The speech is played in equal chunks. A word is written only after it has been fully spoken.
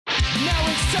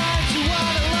it's time to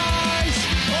analyze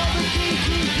all the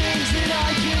geeky things that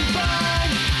I can find,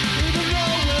 even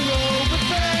though we're over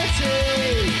 30.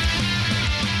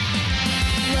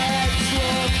 Let's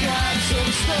look at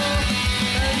some stuff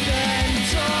and then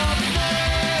talk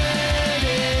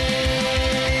nerdy.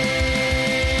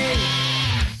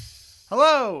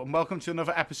 Hello, and welcome to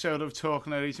another episode of Talk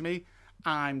Nerdy to Me.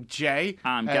 I'm Jay.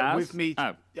 I'm Gaz. With me.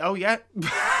 Oh yeah.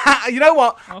 You know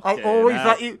what? Okay, I'll always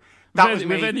let you.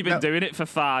 We've only been doing it for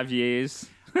 5 years.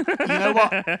 You know what?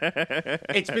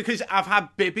 It's because I've had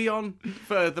Bibby on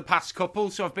for the past couple,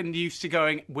 so I've been used to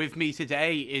going with me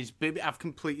today is Bibby. I've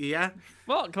completely, yeah.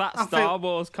 What? That Star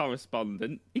Wars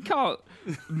correspondent. You can't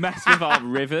mess with our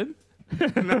rhythm.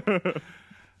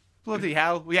 Bloody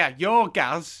hell. Yeah, you're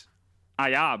Gaz. I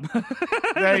am.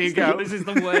 There you go. This is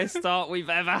the worst start we've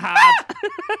ever had.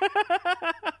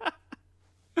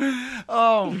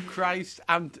 Oh, Christ.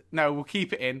 And no, we'll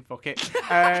keep it in. Fuck it.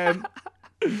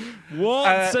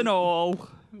 Warts and all.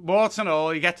 Warts and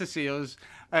all, you get to see us.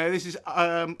 This is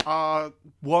our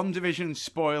WandaVision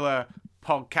spoiler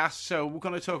podcast. So we're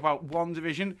going to talk about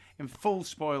WandaVision in full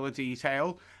spoiler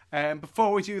detail.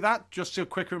 Before we do that, just a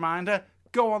quick reminder,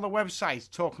 go on the website,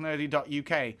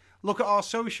 talknerdy.uk. Look at our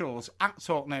socials, at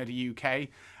talknerdyuk.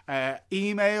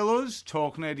 Email us,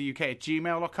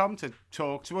 talknerdyuk@gmail.com to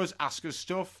talk to us, ask us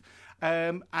stuff.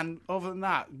 And other than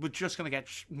that, we're just going to get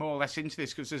more or less into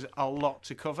this because there's a lot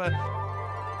to cover.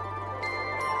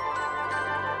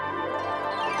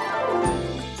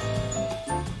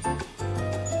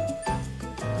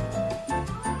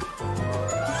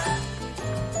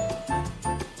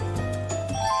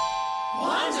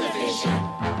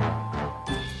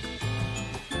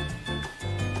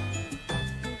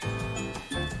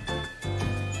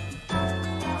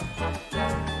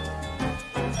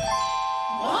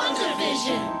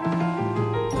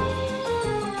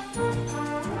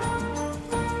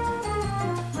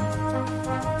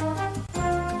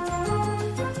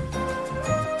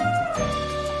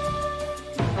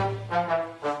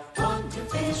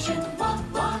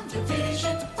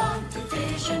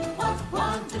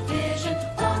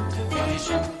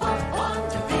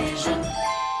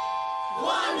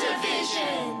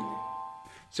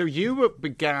 So you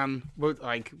began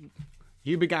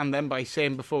then by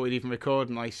saying before we'd even record,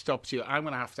 and I stopped you, I'm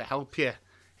going to have to help you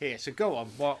here. So go on.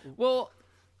 What? Well,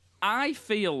 I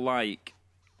feel like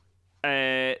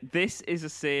this is a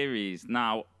series.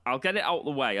 Now, I'll get it out of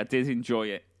the way. I did enjoy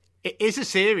it. It is a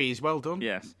series. Well done.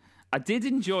 Yes. I did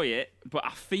enjoy it, but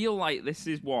I feel like this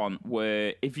is one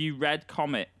where if you read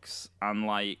comics and,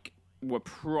 like, were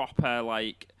proper,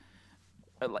 like,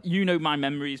 you know my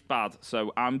memory is bad,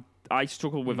 so I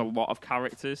struggle with a lot of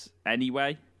characters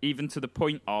anyway, even to the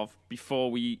point of,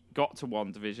 before we got to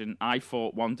WandaVision, I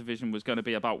thought WandaVision was going to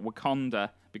be about Wakanda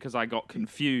because I got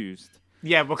confused.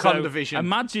 Yeah, WakandaVision. So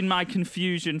imagine my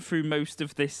confusion through most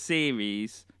of this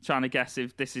series, trying to guess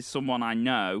if this is someone I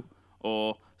know,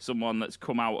 or someone that's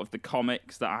come out of the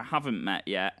comics that I haven't met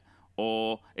yet,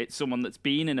 or it's someone that's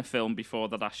been in a film before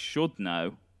that I should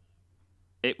know.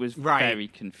 It was very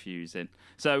confusing.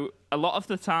 So a lot of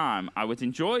the time, I would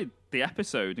enjoy the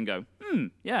episode and go,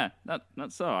 yeah,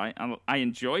 that's all right. I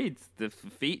enjoyed the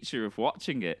feature of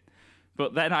watching it.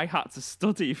 But then I had to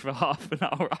study for half an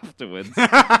hour afterwards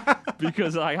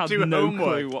because I had no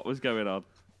clue what was going on.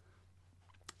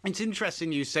 It's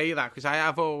interesting you say that because I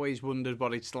have always wondered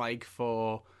what it's like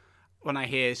for when I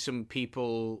hear some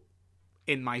people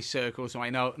in my circles who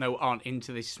I know aren't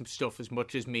into this stuff as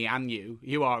much as me and you.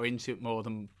 You are into it more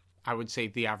than, I would say,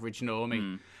 the average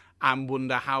normie. And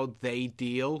wonder how they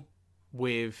deal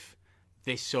with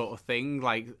this sort of thing.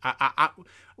 Like,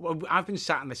 I've been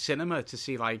sat in the cinema to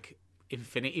see, like,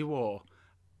 Infinity War,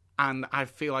 and I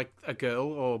feel like a girl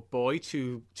or boy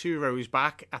two rows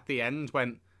back at the end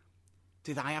went,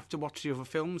 did I have to watch the other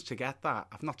films to get that?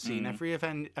 I've not seen every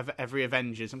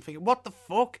Avengers. I'm thinking, what the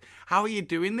fuck? How are you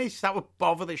doing this? That would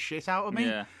bother the shit out of me.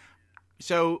 Yeah.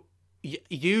 So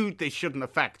they shouldn't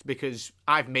affect because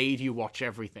I've made you watch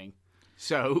everything.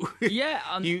 So yeah,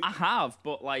 and I have,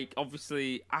 but like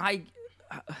obviously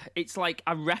it's like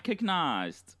I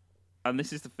recognised, and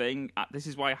this is the thing. This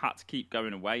is why I had to keep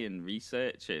going away and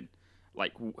researching,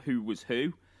 like who was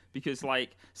who, because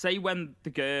like say when the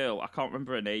girl, I can't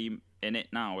remember her name in it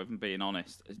now, if I'm being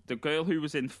honest. The girl who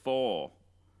was in 4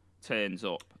 turns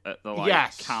up at the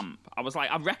camp. I was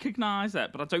like, I recognise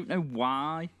it, but I don't know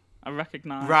why I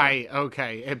recognise it. Right,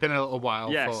 okay. It'd been a little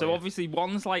while. Yeah, so you. Obviously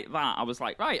ones like that, I was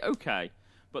like, right, okay.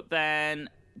 But then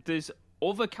there's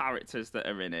other characters that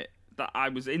are in it that I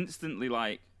was instantly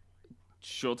like,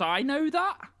 should I know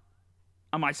that?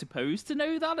 Am I supposed to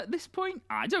know that at this point?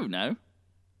 I don't know.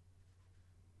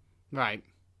 Right.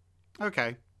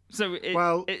 Okay. So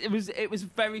it was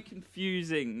very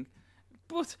confusing,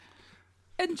 but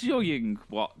enjoying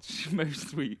watch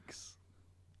most weeks.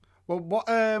 Well,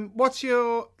 what's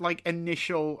your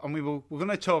initial? And we're going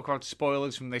to talk about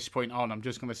spoilers from this point on. I'm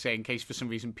just going to say, in case for some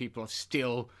reason people are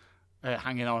still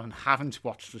hanging on and haven't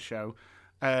watched the show.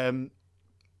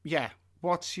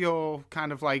 What's your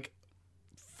kind of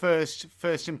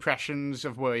first impressions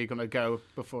of where you're going to go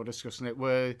before discussing it?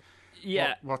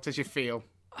 What did you feel?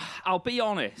 I'll be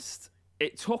honest,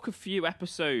 it took a few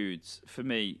episodes for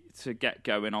me to get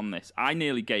going on this. I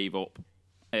nearly gave up.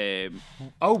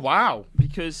 Oh, wow.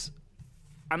 Because,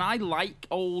 and I like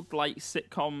old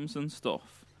sitcoms and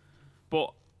stuff,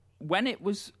 but when it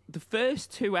was the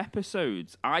first 2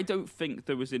 episodes, I don't think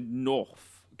there was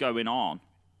enough going on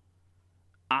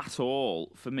at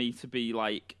all for me to be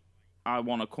I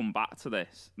want to come back to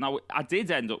this. Now, I did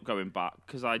end up going back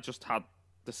because I just had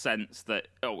the sense that,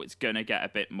 it's going to get a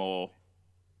bit more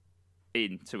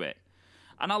into it.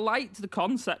 And I liked the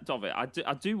concept of it. I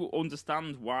do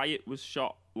understand why it was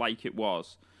shot like it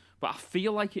was. But I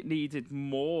feel like it needed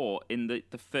more in the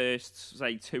first,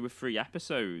 say, 2 or 3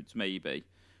 episodes, maybe,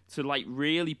 to,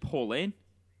 really pull in,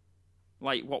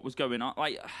 what was going on.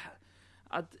 I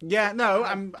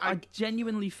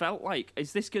genuinely felt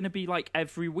is this going to be,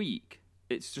 every week?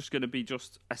 It's just going to be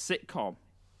just a sitcom.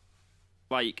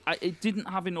 It didn't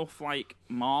have enough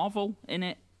Marvel in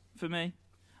it for me,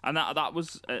 and that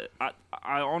was.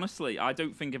 I honestly, I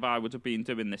don't think if I would have been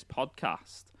doing this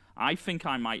podcast, I think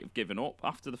I might have given up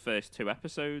after the first 2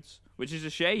 episodes, which is a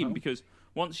shame because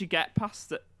once you get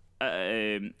past it,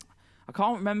 I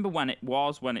can't remember when it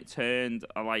turned.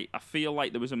 I feel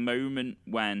like there was a moment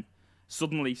when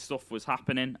suddenly stuff was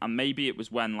happening, and maybe it was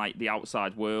when the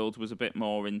outside world was a bit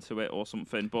more into it or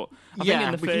something. But I think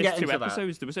in the first 2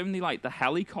 episodes, there was only the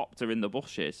helicopter in the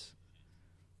bushes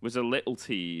was a little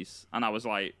tease, and I was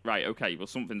like, right, okay, well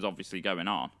something's obviously going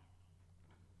on.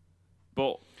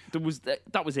 But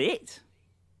that was it,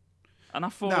 and I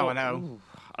thought, no, I know.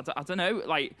 I don't know.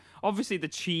 Obviously the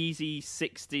cheesy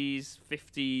 60s,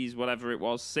 50s, whatever it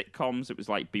was, sitcoms. It was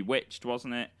Bewitched,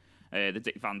 wasn't it? The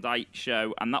Dick Van Dyke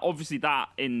Show, and that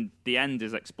in the end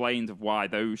is explained of why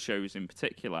those shows in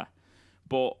particular.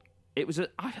 But it was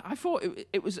I thought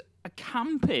it was a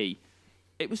campy.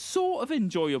 It was sort of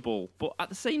enjoyable, but at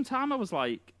the same time I was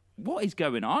like, what is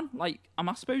going on? Am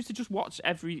I supposed to just watch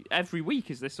every week?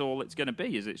 Is this all it's going to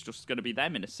be? Is it just going to be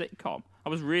them in a sitcom? I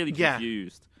was really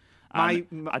confused. I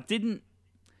didn't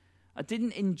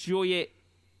enjoy it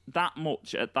that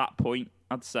much at that point,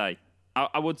 I'd say.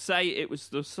 I would say it was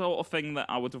the sort of thing that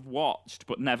I would have watched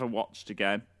but never watched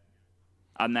again.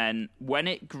 And then when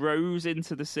it grows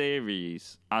into the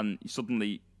series and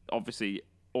suddenly, obviously,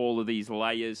 all of these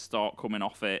layers start coming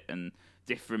off it and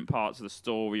different parts of the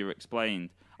story are explained,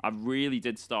 I really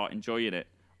did start enjoying it.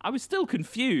 I was still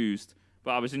confused,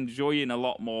 but I was enjoying a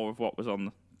lot more of what was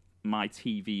on my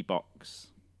TV box.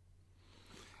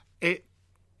 It's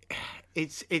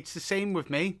the same with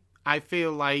me. I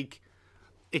feel like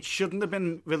it shouldn't have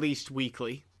been released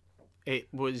weekly. It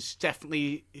was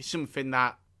definitely something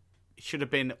that should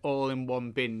have been all in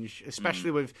one binge,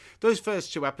 especially with those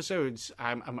first 2 episodes.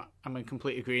 I'm in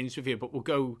complete agreement with you, but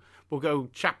we'll go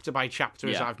chapter by chapter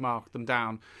as I've marked them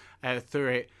down through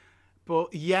it.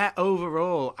 But yeah,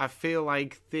 overall, I feel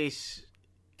like there's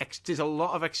a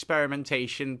lot of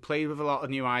experimentation, played with a lot of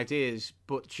new ideas,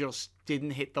 but just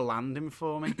didn't hit the landing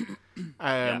for me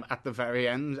at the very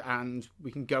end, and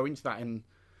we can go into that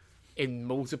in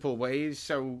multiple ways.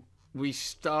 So we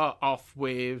start off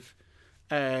with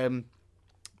the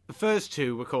first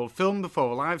 2 were called Film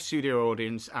Before a Live Studio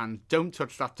Audience and Don't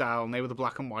Touch That Dial, and they were the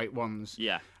black and white ones.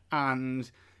 Yeah. And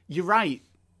you're right,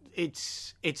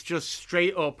 it's just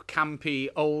straight up campy,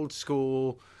 old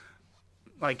school,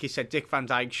 like you said, Dick Van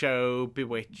Dyke Show,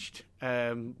 Bewitched,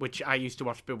 which I used to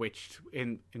watch Bewitched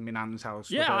in my nan's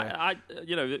house. Yeah, I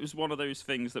it was one of those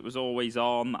things that was always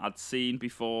on, I'd seen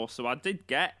before, so I did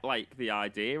get, the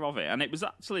idea of it. And it was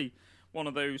actually one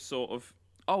of those sort of,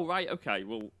 oh, right, okay,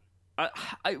 well,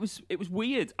 it was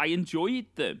weird. I enjoyed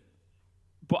them,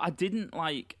 but I didn't,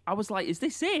 I was like, is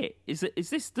this it? Is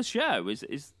this the show?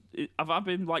 Have I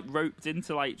been, roped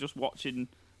into, just watching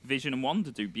Vision and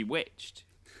Wonder do Bewitched?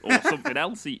 Or something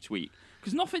else each week,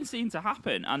 because nothing seemed to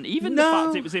happen, and even the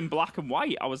fact it was in black and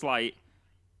white, I was like,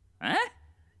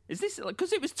 is this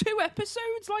because it was 2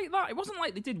 episodes like that? It wasn't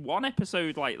like they did 1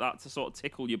 episode like that to sort of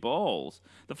tickle your balls.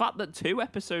 The fact that 2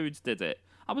 episodes did it,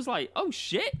 I was like, oh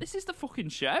shit, this is the fucking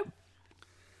show.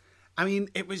 I mean,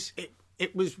 it was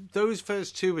those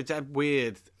first 2 were dead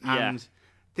weird, and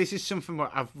this is something what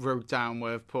I've wrote down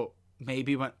where I've put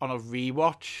maybe on a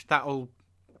rewatch that'll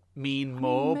mean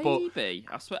more. Maybe.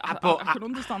 I swear, I can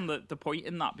understand the point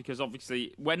in that, because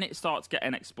obviously when it starts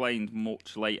getting explained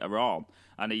much later on,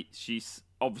 and she's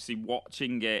obviously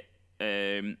watching it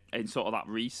in sort of that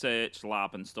research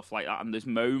lab and stuff like that, and there's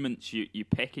moments you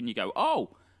pick and you go, oh,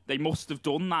 they must have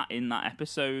done that in that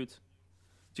episode.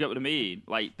 Do you get what I mean?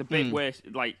 Like the bit where,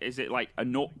 like, is it like a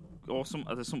nut or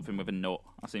something? There's something with a nut,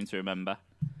 I seem to remember.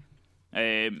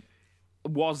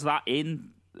 Was that in,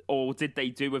 or did they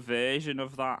do a version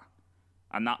of that?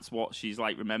 And that's what she's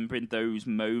like remembering, those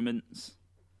moments.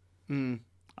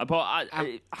 But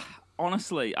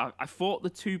honestly, I thought the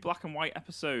 2 black and white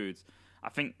episodes, I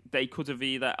think they could have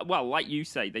either, well, like you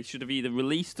say, they should have either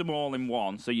released them all in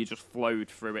one, so you just flowed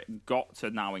through it and got to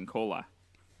Now in Colour.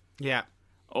 Yeah.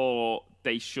 Or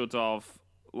they should have,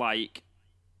 like,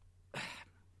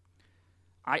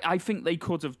 I think they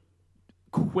could have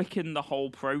quickened the whole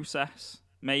process,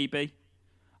 maybe,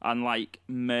 and, like,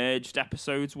 merged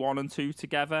episodes 1 and 2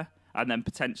 together, and then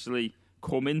potentially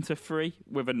come into 3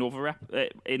 with another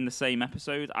in the same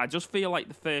episode. I just feel like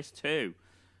the first 2,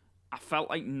 I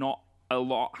felt like not a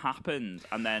lot happened,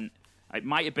 and then it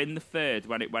might have been the 3rd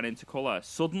when it went into colour.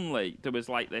 Suddenly there was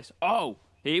like this, oh,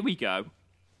 here we go.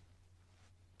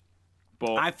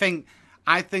 But I think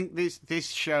this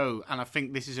show, and I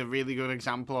think this is a really good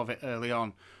example of it early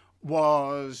on,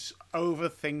 was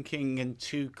overthinking and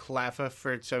too clever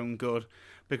for its own good.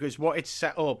 Because what it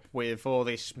set up with all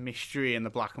this mystery in the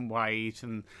black and white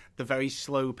and the very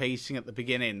slow pacing at the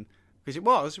beginning, because it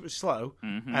was slow,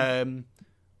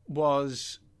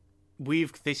 was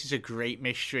this is a great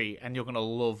mystery and you're going to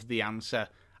love the answer.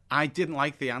 I didn't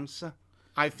like the answer.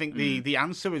 I think the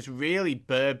answer was really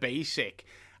bare basic.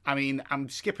 I mean, I'm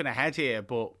skipping ahead here,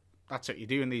 but that's what you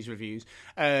do in these reviews.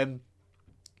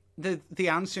 The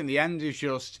answer in the end is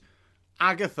just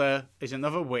Agatha is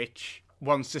another witch,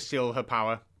 wants to steal her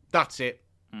power. That's it.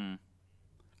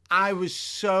 I was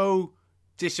so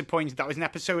disappointed. That was in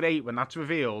episode 8 when that's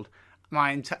revealed.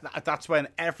 That's when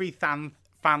every fan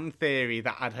theory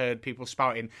that I'd heard people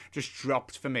spouting just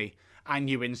dropped for me. I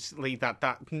knew instantly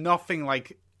that nothing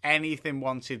like anything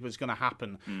wanted was going to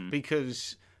happen,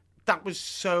 because that was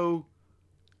so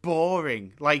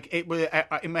boring. Like, it was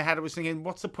in my head, I was thinking,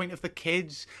 what's the point of the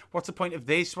kids? What's the point of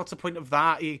this? What's the point of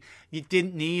that? You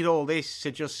didn't need all this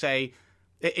to just say.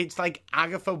 It's like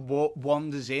Agatha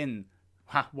wanders in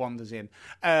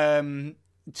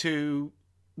to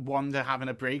Wanda having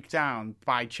a breakdown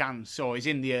by chance, or is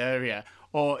in the area,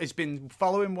 or has been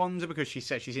following Wanda because she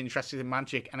says she's interested in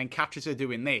magic, and then catches her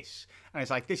doing this, and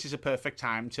it's like, this is a perfect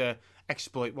time to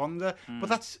exploit Wanda.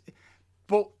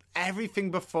 But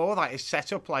everything before that is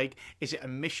set up like, is it a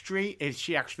mystery? Is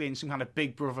she actually in some kind of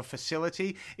Big Brother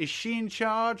facility? Is she in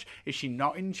charge? Is she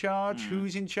not in charge?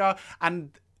 Who's in charge?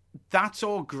 And that's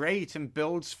all great and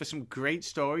builds for some great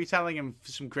storytelling and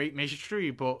for some great mystery,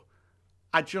 but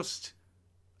I just,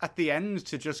 at the end,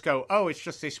 to just go, oh, it's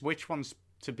just this witch wants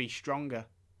to be stronger.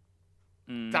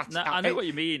 I know what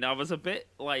you mean. I was a bit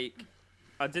like,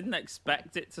 I didn't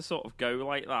expect it to sort of go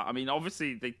like that. I mean,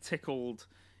 obviously they tickled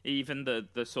even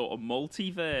the sort of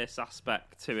multiverse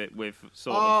aspect to it with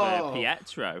sort of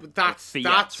Pietro. That's a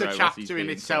chapter in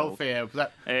itself here.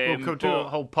 We could do a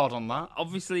whole pod on that.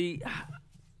 Obviously,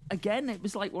 again, it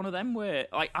was like one of them where,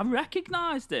 like, I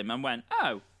recognised him and went,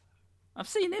 oh, I've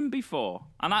seen him before,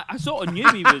 and I sort of knew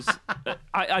he was.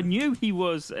 I knew he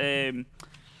was.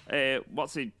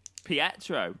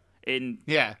 Pietro in.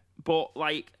 Yeah. But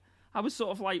like, I was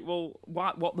sort of like, well,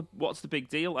 what's the big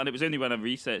deal? And it was only when I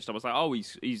researched, I was like, oh,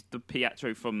 he's the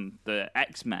Pietro from the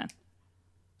X-Men.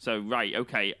 So right,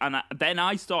 okay, and then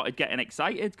I started getting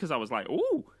excited because I was like,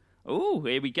 oh,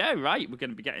 here we go. Right, we're going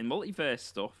to be getting multiverse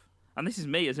stuff, and this is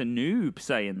me as a noob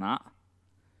saying that.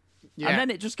 Yeah. And then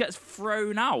it just gets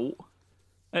thrown out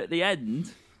at the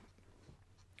end.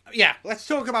 Yeah, let's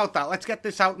talk about that. Let's get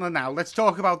this out now. Let's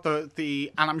talk about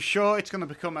the and I'm sure it's going to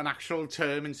become an actual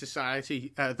term in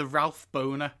society, the Ralph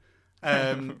Boner.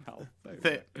 Ralph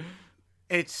Boner.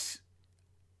 It's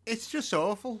just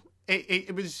awful.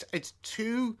 It's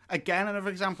too, again, another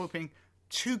example of being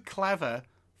too clever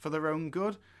for their own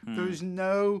good. There is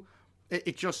no,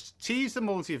 it just teased the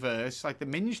multiverse, like the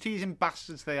minge teasing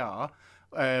bastards they are,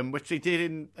 which they did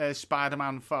in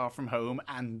Spider-Man Far From Home,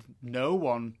 and no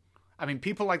one, I mean,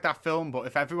 people like that film, but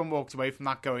if everyone walked away from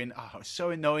that going, oh, it's so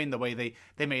annoying the way they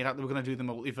made out they were going to do the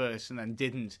multiverse and then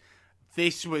didn't.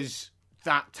 This was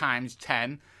that times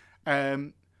 10.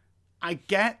 I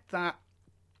get that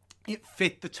it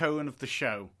fit the tone of the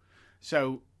show.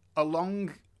 So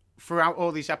throughout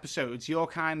all these episodes, you're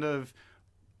kind of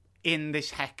in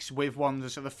this hex with Wanda.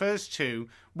 So the first two,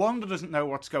 Wanda doesn't know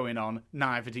what's going on,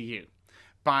 neither do you.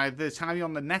 By the time you're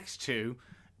on the next two,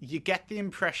 you get the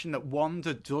impression that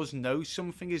Wanda does know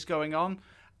something is going on,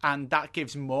 and that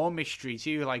gives more mystery to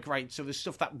you. Like, right, so there's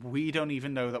stuff that we don't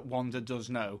even know that Wanda does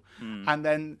know. And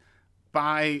then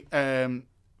by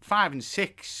 5 and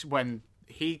 6, when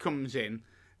he comes in,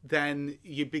 then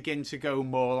you begin to go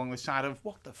more along the side of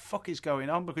what the fuck is going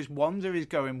on, because Wanda is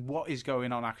going, what is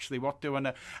going on actually? What do I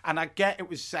know? And I get it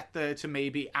was set there to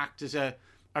maybe act as a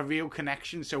real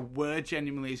connection, so we're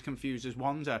genuinely as confused as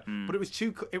Wanda. But it was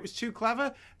too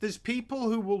clever. There's people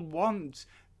who will want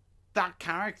that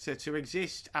character to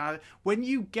exist. When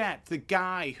you get the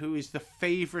guy who is the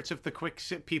favourite of the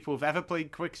people who've ever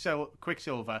played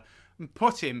Quicksilver and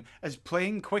put him as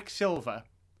playing Quicksilver,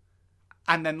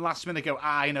 and then last minute go,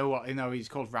 I know he's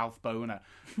called Ralph Boner.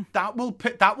 That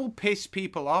will piss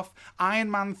people off.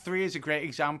 Iron Man 3 is a great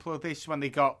example of this, when they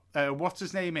got what's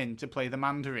his name in to play the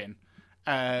Mandarin.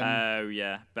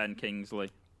 Ben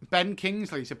Kingsley. Ben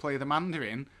Kingsley to play the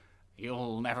Mandarin.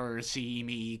 You'll never see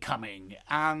me coming.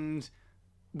 And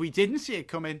we didn't see it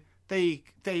coming. They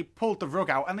pulled the rug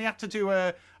out, and they had to do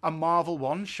a Marvel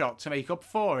one-shot to make up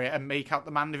for it and make out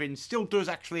the Mandarin still does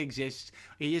actually exist.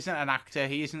 He isn't an actor.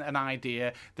 He isn't an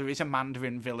idea. There is a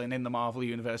Mandarin villain in the Marvel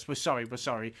universe. We're sorry.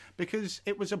 Because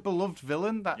it was a beloved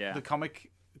villain that the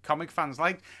comic fans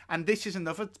liked. And this is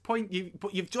another point.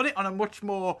 But you've done it on a much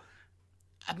more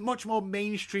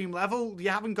mainstream level. You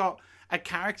haven't got a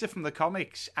character from the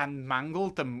comics and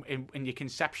mangled them in your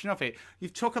conception of it.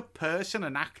 You've took a person,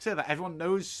 an actor that everyone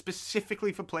knows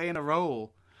specifically for playing a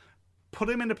role, put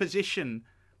him in a position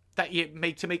that you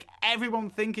make to make everyone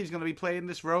think he's going to be playing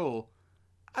this role,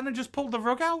 and then just pulled the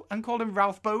rug out and called him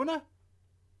Ralph Boner.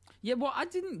 Yeah, what I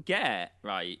didn't get,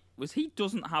 right, was he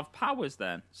doesn't have powers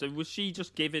then. So was she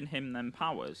just giving him them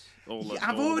powers?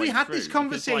 I've already had this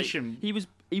conversation. Because,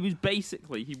 he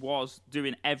was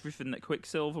doing everything that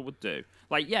Quicksilver would do.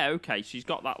 Like, yeah, okay, she's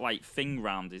got that, like, thing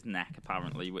round his neck,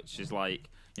 apparently, which is, like,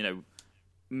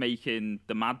 making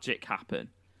the magic happen.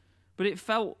 But it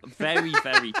felt very,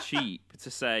 very cheap to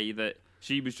say that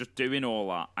she was just doing all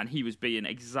that and he was being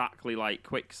exactly like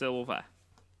Quicksilver.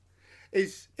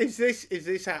 Is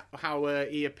this how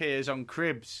he appears on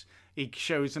Cribs? He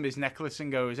shows them his necklace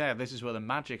and goes, "Yeah, this is where the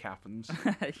magic happens."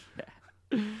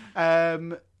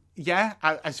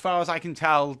 As far as I can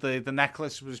tell, the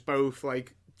necklace was both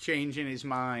like changing his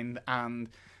mind and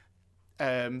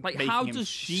making how him does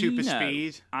she super know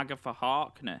speed. Agatha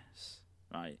Harkness,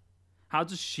 right? How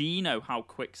does she know how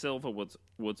Quicksilver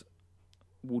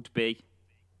would be?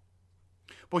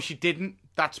 Well, she didn't.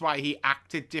 That's why he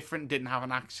acted different, didn't have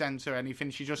an accent or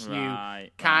anything. She just knew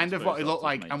kind of what he looked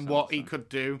like and what he could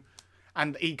do.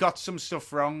 And he got some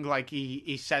stuff wrong. Like,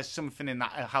 he says something in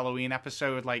that Halloween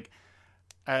episode, like,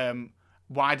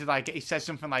 he says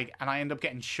something like, and I end up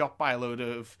getting shot by a load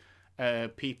of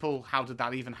people. How did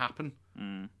that even happen?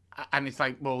 And it's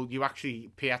like, well,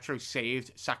 Pietro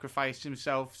sacrificed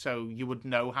himself, so you would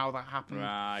know how that happened.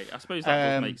 Right. I suppose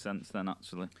that does make sense then,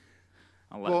 actually.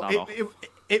 I'll let that off.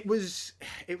 It was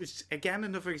again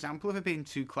another example of it being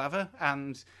too clever,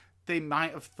 and they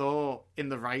might have thought in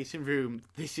the writing room,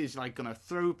 this is like going to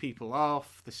throw people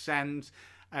off the scent.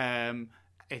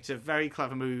 It's a very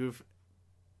clever move,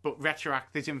 but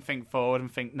retroact, they didn't think forward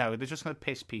and think, no, they're just going to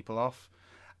piss people off.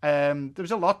 There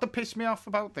was a lot that pissed me off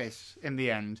about this in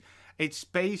the end. It's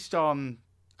based on,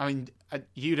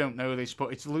 you don't know this,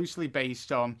 but it's loosely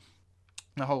based on,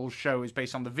 the whole show is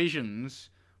based on The Visions,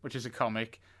 which is a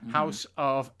comic, House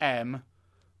of M,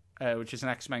 which is an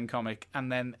X-Men comic,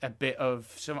 and then a bit of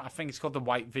I think it's called the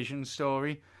White Vision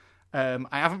story. I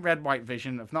haven't read White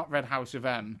Vision. I've not read House of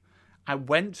M. I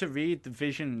went to read The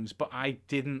Visions, but I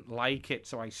didn't like it,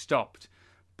 so I stopped.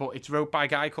 But it's wrote by a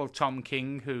guy called Tom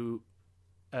King, who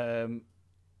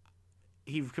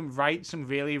he can write some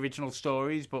really original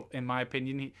stories, but in my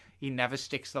opinion, he never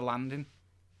sticks the landing.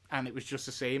 And it was just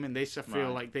the same in this. I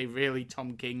feel like they really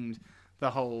Tom King'd the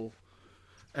whole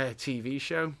TV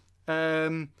show.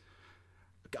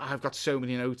 I've got so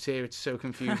many notes here. It's so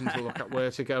confusing to look at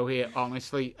where to go here,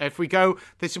 honestly. If we go,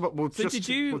 this is what we'll so just... did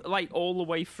you, all the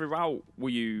way throughout, were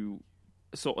you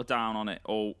sort of down on it?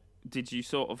 Or did you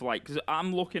sort of because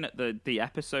I'm looking at the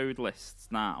episode lists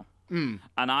now, and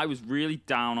I was really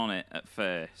down on it at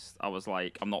first. I was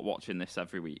like, I'm not watching this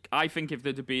every week. I think if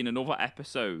there'd have been another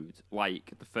episode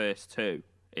like the first two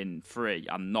in 3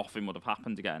 and nothing would have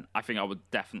happened again, I think I would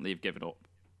definitely have given up.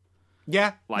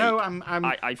 Yeah,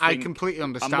 I completely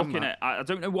understand. I'm looking at. I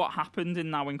don't know what happened in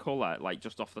Now in Colour,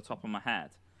 just off the top of my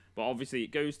head. But obviously,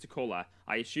 it goes to colour.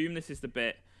 I assume this is the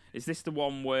bit. Is this the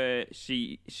one where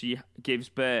she gives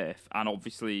birth and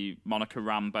obviously Monica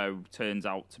Rambeau turns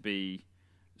out to be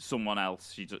someone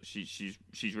else?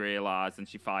 She's realised and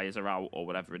she fires her out or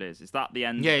whatever it is. Is that the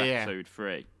end of episode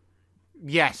 3?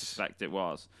 Yes. I suspect it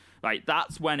was. Right,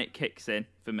 that's when it kicks in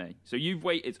for me. So you've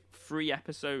waited 3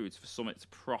 episodes for something to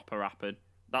proper happen.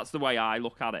 That's the way I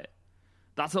look at it.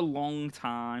 That's a long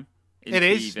time. It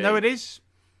is. No, it is.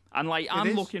 And like,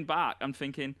 I'm looking back, I'm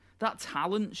thinking, that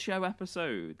talent show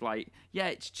episode, like, yeah,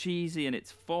 it's cheesy and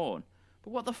it's fun,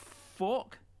 but what the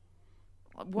fuck?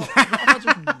 What have I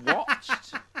just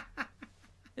watched?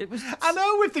 It was. I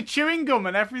know, with the chewing gum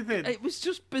and everything. It was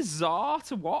just bizarre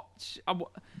to watch. I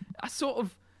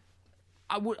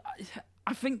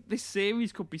think this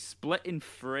series could be split in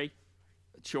 3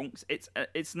 chunks.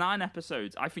 It's 9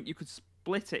 episodes. I think you could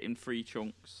split it in 3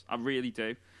 chunks. I really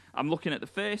do. I'm looking at the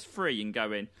first 3 and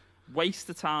going, waste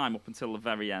the time up until the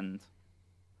very end.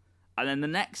 And then the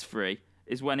next 3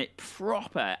 is when it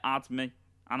proper had me.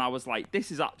 And I was like,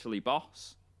 this is actually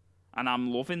boss. And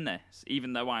I'm loving this,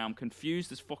 even though I am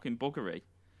confused as fucking buggery.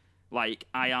 Like,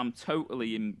 I am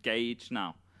totally engaged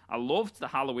now. I loved the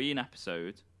Halloween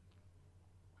episode.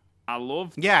 I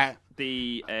loved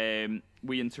the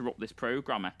We Interrupt This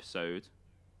Program episode.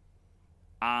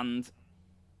 And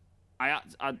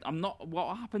I'm not...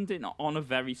 What happened on a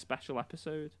very special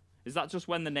episode? Is that just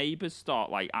when the neighbours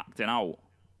start, like, acting out?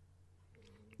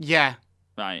 Yeah.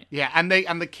 Right. Yeah, and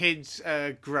the kids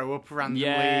grow up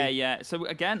randomly. Yeah. So,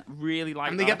 again, really like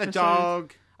and they that get episode. the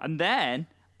dog. And then,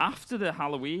 after the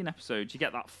Halloween episode, you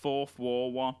get that Fourth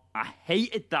War one. I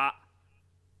hated that.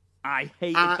 I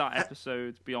hated that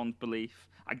episode beyond belief.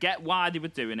 I get why they were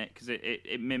doing it, because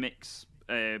it mimics...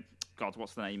 God,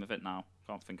 what's the name of it now?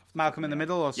 Can't think of it. Malcolm in the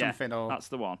Middle or something. Yeah, that's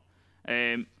the one.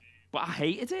 But I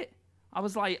hated it. I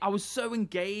was so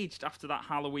engaged after that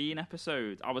Halloween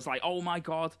episode. I was like, oh my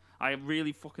God, I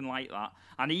really fucking like that.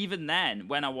 And even then,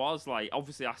 when I was like,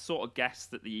 obviously I sort of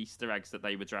guessed at the Easter eggs that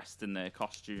they were dressed in their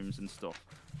costumes and stuff.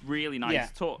 Really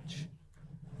nice touch.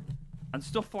 And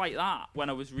stuff like that, when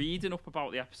I was reading up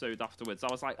about the episode afterwards, I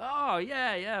was like, oh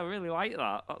yeah, I really like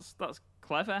that. That's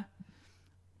clever.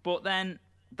 But then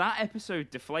that episode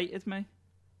deflated me.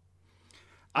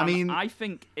 And I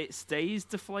think it stays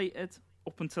deflated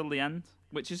up until the end,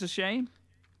 which is a shame.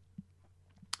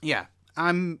 Yeah,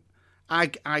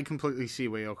 I completely see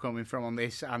where you're coming from on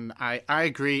this, and I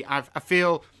agree. I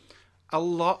feel a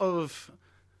lot of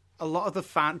the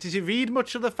fan. Did you read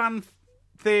much of the fan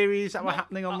theories that were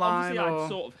happening online? Obviously, I'd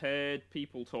sort of heard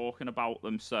people talking about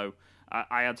them, so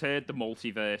I had heard the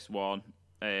multiverse one,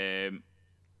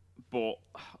 but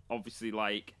obviously,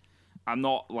 like, I'm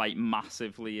not like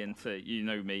massively into, you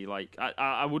know me, like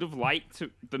I would have liked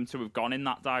them to have gone in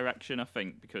that direction, I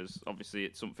think, because obviously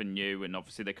it's something new and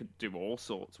obviously they could do all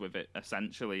sorts with it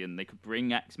essentially, and they could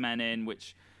bring X-Men in,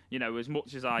 which, you know, as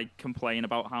much as I complain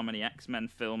about how many X-Men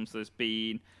films there's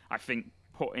been, I think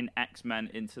putting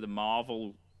X-Men into the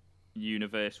Marvel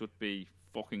universe would be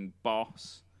fucking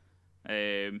boss.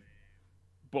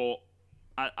 But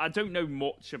I don't know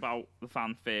much about the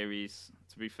fan theories,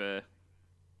 to be fair.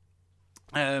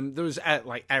 There was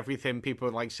like everything. People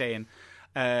were like saying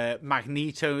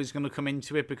Magneto is going to come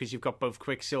into it because you've got both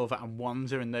Quicksilver and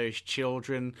Wanda and those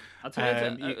children. I've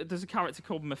heard there's a character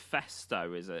called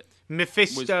Mephisto, is it?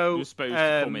 Mephisto was supposed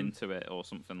to come into it or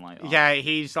something like that. Yeah,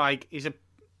 he's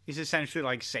essentially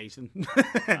like Satan,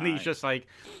 and he's just like,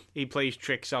 he plays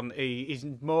tricks on. He's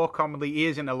more commonly, he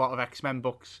is in a lot of X-Men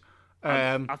books.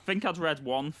 I think I'd read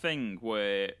one thing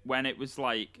where when it was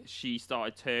like she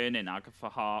started turning Agatha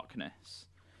Harkness,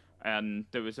 and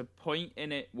there was a point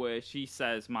in it where she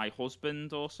says "my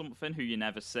husband" or something, who you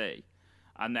never see,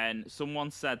 and then someone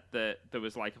said that there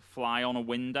was like a fly on a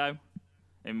window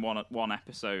in one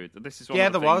episode. This is one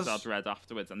of the things I'd read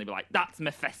afterwards, and they'd be like, "That's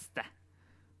Mephisto."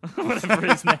 Whatever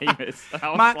his name is.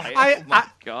 Oh my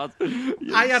God.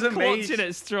 I had clutching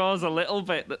at straws a little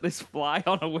bit that this fly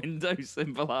on a window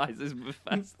symbolises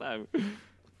Mephisto.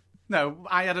 No,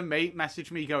 I had a mate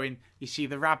message me going, "You see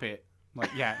the rabbit?" I'm like,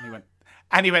 yeah.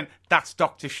 And he went, "That's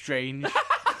Doctor Strange."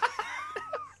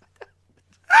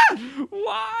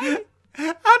 Why?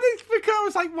 And it's because I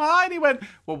was like, why? And he went,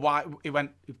 well, why? He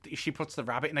went, she puts the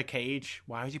rabbit in a cage.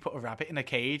 Why would you put a rabbit in a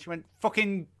cage? He went,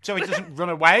 fucking, so he doesn't run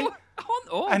away. Aren't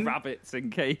all rabbits in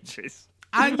cages?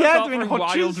 And yeah, they're in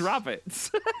hutches. Wild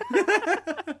rabbits.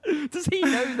 Does he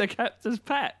know they're kept as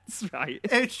pets? Right.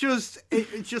 It's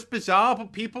just bizarre.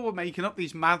 But people were making up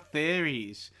these mad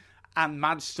theories and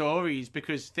mad stories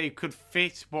because they could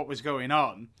fit what was going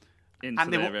on, and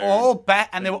they were all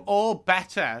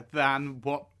better than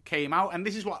what came out. And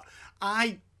this is what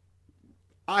I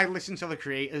I listen to the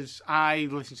creators, I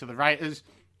listen to the writers.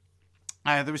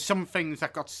 There were some things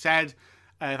that got said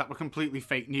that were completely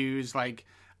fake news, like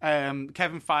Kevin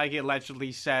Feige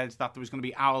allegedly said that there was going to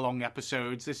be hour-long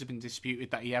episodes. This has been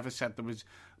disputed that he ever said there was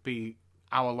be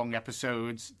hour-long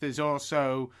episodes. There's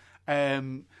also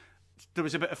there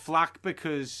was a bit of flack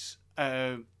because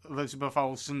Elizabeth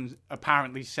Olsen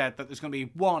apparently said that there's going to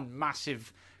be one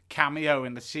massive cameo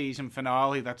in the season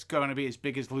finale that's going to be as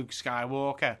big as Luke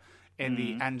Skywalker in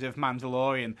the end of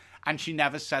Mandalorian, and she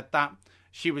never said that.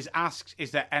 She was asked,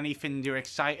 is there anything you're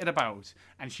excited about?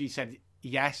 And she said,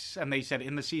 yes. And they said,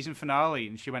 in the season finale?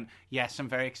 And she went, yes, I'm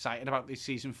very excited about this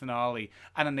season finale.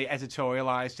 And then they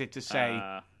editorialized it to say,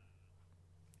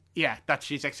 yeah, that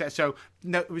she's excited. So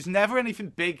no, it was never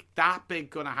anything that big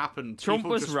going to happen. Trump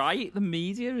was right. The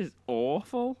media is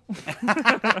awful.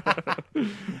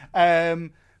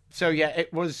 So yeah,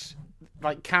 it was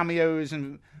like cameos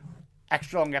and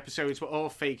extra long episodes were all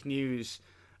fake news.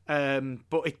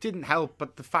 But it didn't help.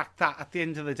 But the fact that at the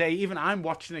end of the day, even I'm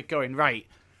watching it going, right,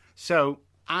 so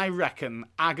I reckon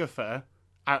Agatha,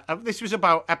 this was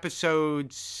about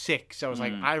episode 6. I was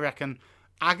like, I reckon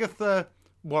Agatha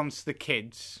wants the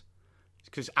kids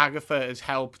because Agatha has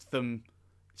helped them,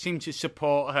 seem to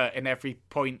support her in every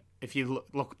point, if you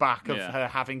look back, of her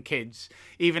having kids.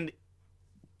 Even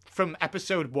from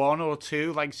episode 1 or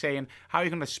 2, like saying, how are you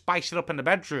going to spice it up in the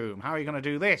bedroom? How are you going to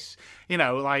do this? You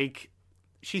know, like...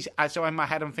 So in my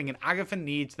head, I'm thinking Agatha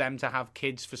needs them to have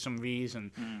kids for some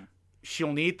reason.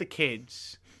 She'll need the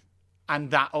kids, and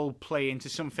that'll play into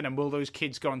something. And will those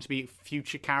kids go on to be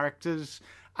future characters?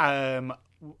 And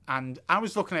I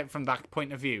was looking at it from that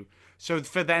point of view. So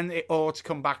for then it all to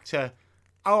come back to,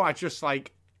 I'm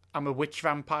a witch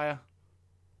vampire.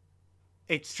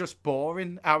 It's just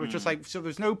boring. I was just like, so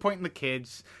there's no point in the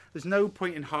kids. There's no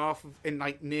point in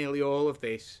like nearly all of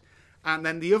this. And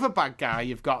then the other bad guy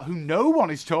you've got, who no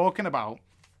one is talking about,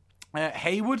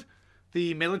 Hayward,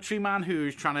 the military man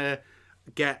who's trying to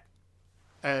get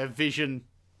Vision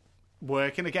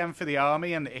working again for the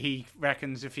army, and he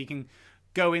reckons if he can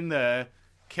go in there,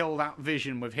 kill that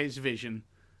Vision with his vision,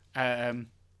 then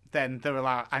they're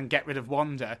allowed, and get rid of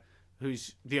Wanda,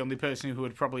 who's the only person who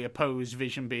would probably oppose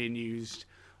Vision being used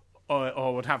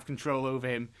or would have control over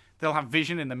him. They'll have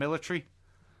Vision in the military.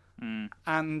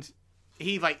 And...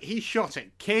 He shot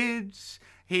at kids.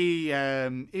 He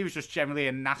was just generally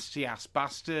a nasty ass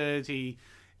bastard. He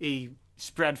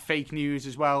spread fake news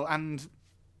as well, and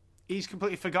he's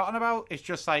completely forgotten about. It's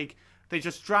just like they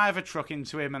just drive a truck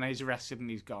into him and he's arrested and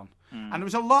he's gone. And there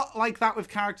was a lot like that with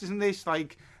characters in this.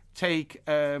 Like take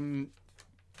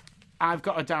I've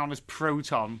got her down as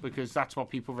Proton because that's what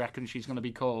people reckon she's going to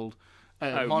be called.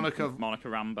 Monica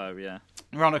Rambeau, yeah.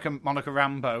 Monica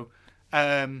Rambeau.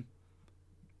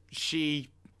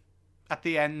 She, at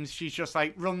the end, she's just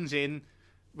like runs in.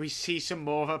 We see some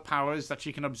more of her powers that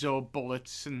she can absorb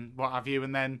bullets and what have you,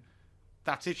 and then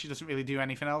that's it. She doesn't really do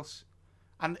anything else.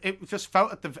 And it just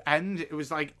felt at the end, it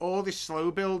was like all this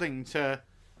slow building to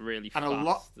really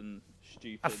fast and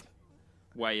stupid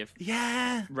way of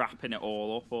wrapping it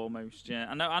all up almost. Yeah,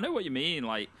 I know what you mean.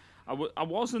 Like I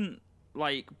wasn't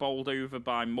like bowled over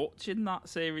by much in that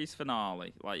series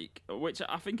finale, like, which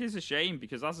I think is a shame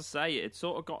because, as I say, it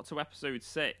sort of got to episode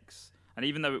 6, and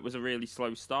even though it was a really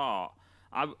slow start,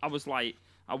 I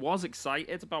was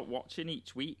excited about watching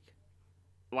each week.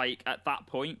 Like at that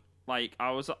point, like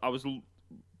I was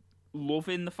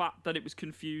loving the fact that it was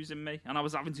confusing me, and I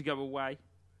was having to go away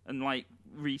and like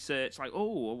research, like,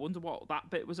 oh, I wonder what that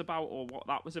bit was about or what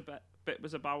that was bit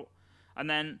was about, and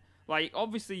then like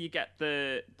obviously you get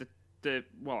the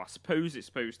well, I suppose it's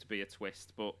supposed to be a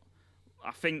twist, but I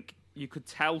think you could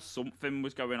tell something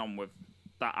was going on with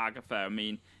that Agatha. I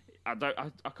mean, I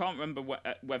can't remember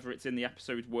whether it's in the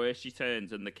episode where she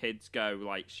turns and the kids go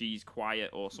like she's quiet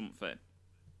or something.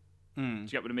 Do you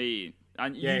get what I mean?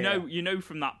 And you know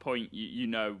from that point, you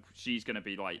know she's going to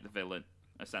be like the villain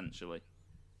essentially.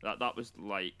 That was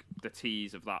like the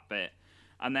tease of that bit,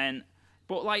 and then,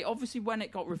 but like obviously when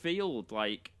it got revealed,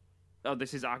 like, oh,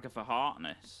 this is Agatha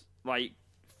Harkness. Like,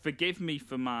 forgive me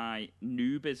for my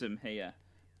noobism here,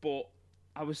 but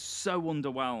I was so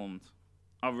underwhelmed.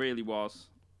 I really was.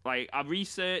 Like, I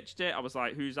researched it. I was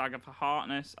like, who's Agatha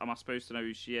Harkness? Am I supposed to know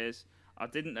who she is? I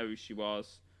didn't know who she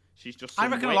was. She's just some I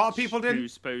reckon witch a lot of people did.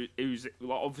 Who's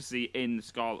obviously in the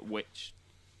Scarlet Witch,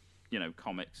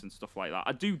 comics and stuff like that.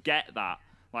 I do get that,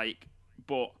 like,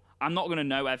 but I'm not going to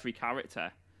know every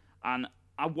character. And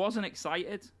I wasn't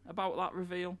excited about that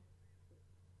reveal.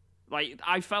 Like,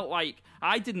 I felt like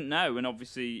I didn't know, and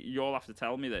obviously you'll have to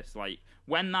tell me this. Like,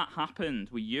 when that happened,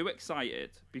 were you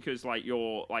excited? Because like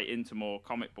you're like into more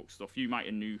comic book stuff, you might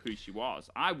have knew who she was.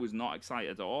 I was not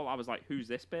excited at all. I was like, who's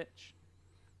this bitch?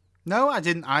 No, I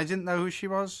didn't. I didn't know who she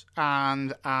was,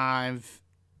 and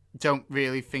don't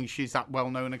really think she's that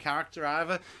well known a character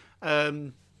either.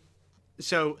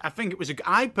 So I think it was.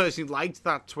 I personally liked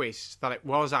that twist that it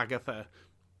was Agatha.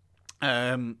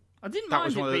 I didn't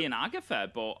mind it being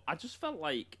Agatha, but I just felt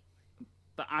like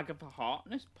the Agatha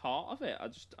Harkness part of it.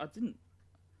 I didn't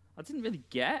really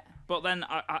get. But then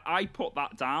I put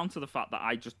that down to the fact that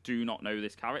I just do not know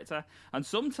this character, and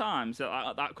sometimes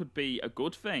that could be a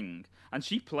good thing. And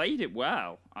she played it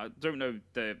well. I don't know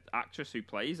the actress who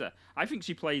plays her. I think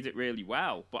she played it really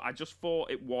well, but I just thought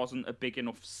it wasn't a big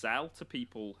enough sell to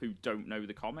people who don't know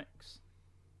the comics.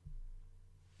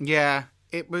 Yeah,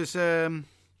 it was.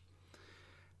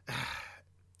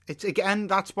 It's again.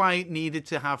 That's why it needed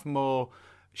to have more.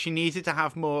 She needed to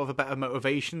have more of a better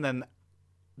motivation than.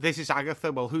 This is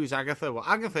Agatha. Well, who's Agatha? Well,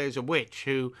 Agatha is a witch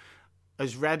who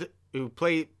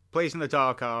plays in the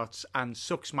dark arts and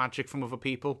sucks magic from other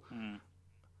people.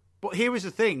 But here is the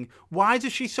thing: why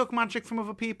does she suck magic from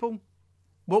other people?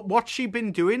 What's she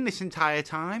been doing this entire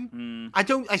time?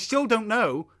 I still don't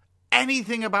know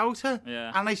anything about her.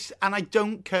 Yeah. And I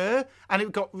don't care. And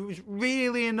it was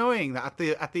really annoying that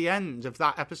at the end of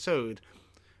that episode,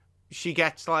 she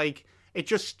gets like it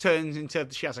just turns into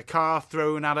she has a car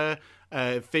thrown at her.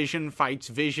 Vision fights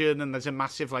Vision, and there's a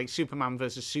massive like Superman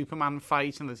versus Superman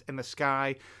fight in the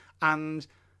sky, and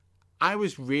I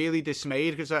was really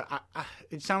dismayed because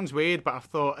it sounds weird, but I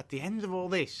thought at the end of all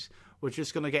this, we're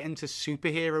just going to get into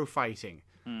superhero fighting,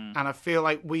 and I feel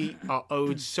like we are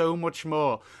owed so much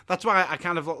more. That's why I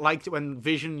kind of liked it when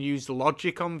Vision used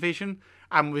logic on Vision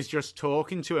and was just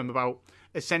talking to him about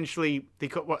essentially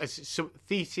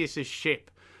Theseus's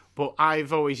ship. But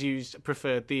I've always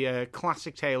preferred the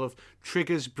classic tale of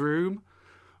Trigger's broom,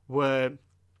 where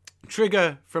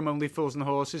Trigger from Only Fools and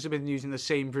Horses have been using the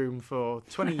same broom for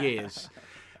 20 years.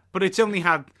 But it's only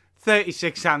had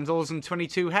 36 handles and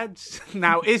 22 heads.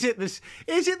 Now, is it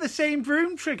the same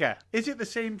broom, Trigger? Is it the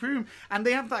same broom? And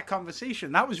they have that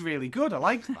conversation. That was really good. I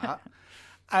liked that.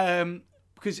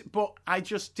 But I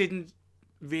just didn't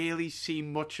really see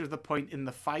much of the point in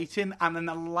the fighting. And then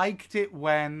I liked it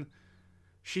when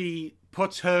she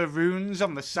puts her runes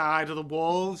on the side of the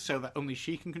walls so that only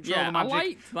she can control the magic. I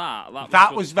liked that.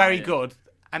 That was very good.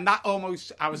 And that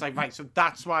almost, I was like, right, so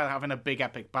that's why I'm having a big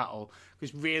epic battle.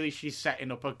 Because really she's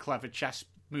setting up a clever chess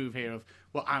move here of,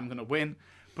 well, I'm going to win.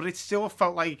 But it still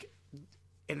felt like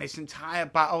in this entire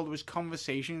battle there was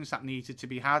conversations that needed to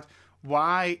be had.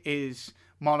 Why is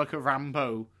Monica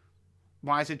Rambeau,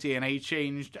 why is her DNA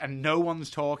changed? And no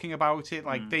one's talking about it.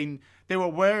 Like they were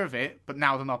aware of it, but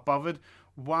now they're not bothered.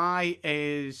 Why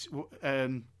is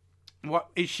what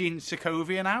is she in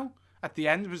Sokovia now? At the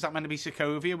end, was that meant to be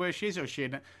Sokovia where she is, or is she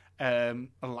in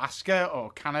Alaska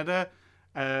or Canada?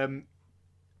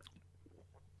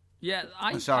 Yeah,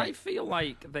 I feel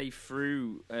like they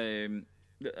threw.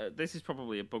 This is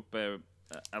probably a bugbear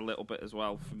a little bit as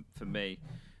well for me,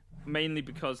 mainly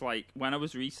because like when I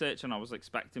was researching, I was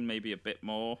expecting maybe a bit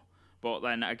more. But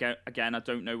then again, I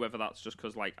don't know whether that's just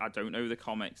because like I don't know the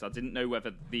comics. I didn't know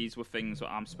whether these were things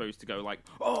that I'm supposed to go like,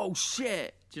 oh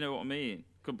shit. Do you know what I mean?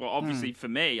 But obviously for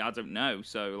me, I don't know.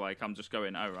 So like I'm just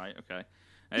going, oh right, okay.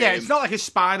 Yeah, it's not like a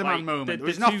Spider-Man moment. There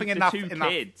was nothing in that. The two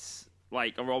kids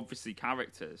like are obviously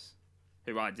characters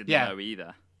who I didn't know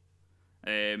either.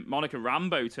 Monica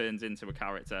Rambeau turns into a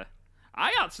character.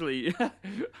 I actually,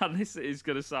 and this is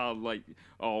going to sound like,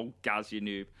 oh, Gaz, you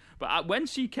noob. But when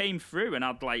she came through and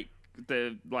had like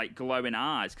the like glowing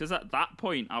eyes, because at that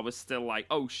point I was still like,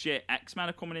 oh shit, X-Men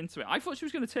are coming into it. I thought she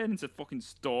was going to turn into fucking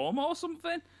Storm or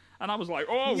something. And I was like,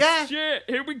 oh shit,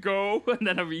 here we go. And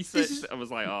then I researched it. I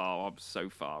was like, oh, I'm so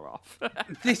far off.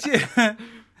 But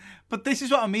this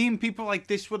is what I mean. People like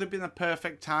this would have been a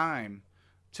perfect time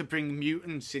to bring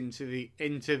mutants into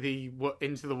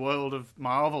the world of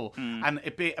Marvel, and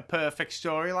it'd be a perfect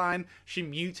storyline. She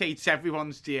mutates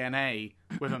everyone's DNA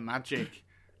with her magic,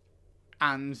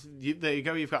 and there you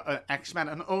go. You've got X-Men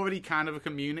and already kind of a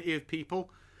community of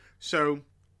people. So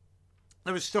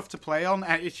there was stuff to play on.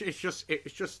 It's just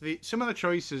some of the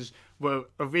choices were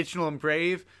original and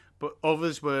brave, but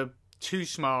others were too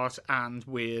smart and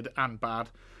weird and bad.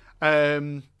 I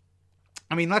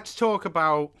mean, let's talk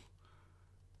about.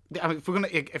 I mean,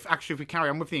 if we carry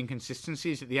on with the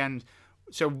inconsistencies at the end,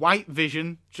 so White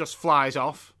Vision just flies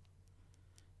off.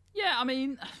 Yeah, I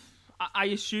mean, I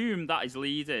assume that is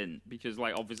leading because,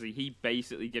 like, obviously he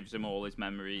basically gives him all his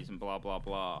memories and blah blah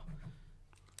blah.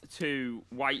 2,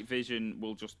 White Vision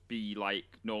will just be like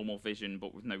normal Vision,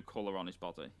 but with no colour on his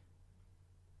body.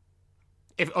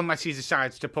 Unless he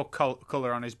decides to put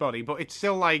colour on his body, but it's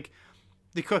still like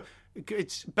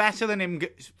it's better than him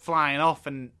flying off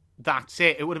and that's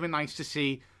it. It would have been nice to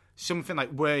see something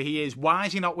like where he is. Why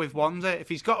is he not with Wanda? If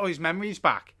he's got all his memories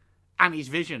back and his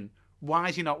vision, why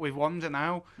is he not with Wanda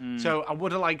now? So I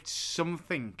would have liked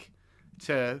something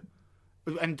to...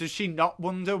 And does she not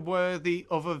wonder where the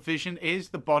other Vision is?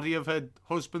 The body of her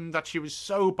husband that she was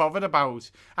so bothered about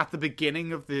at the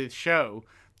beginning of the show,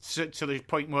 to the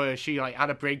point where she like had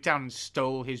a breakdown and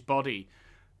stole his body.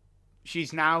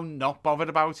 She's now not bothered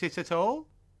about it at all.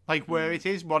 Like where it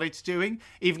is, what it's doing,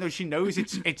 even though she knows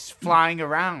it's flying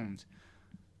around.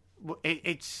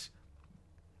 It's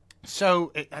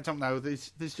so I don't know.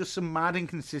 There's just some mad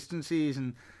inconsistencies,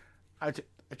 and I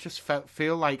just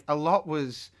feel like a lot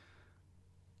was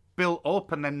built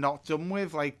up and then not done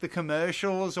with. Like the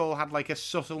commercials all had like a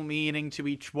subtle meaning to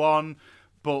each one,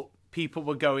 but people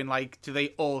were going like, do they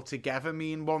all together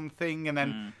mean one thing? And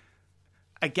then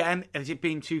again, is it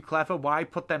being too clever? Why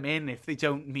put them in if they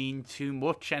don't mean too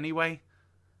much anyway?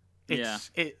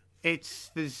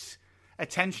 It's there's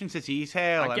attention to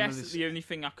detail. I guess the only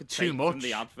thing I could take from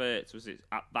the adverts was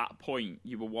at that point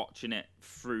you were watching it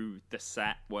through the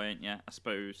set, weren't you? I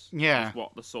suppose. Yeah. That's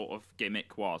what the sort of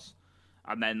gimmick was.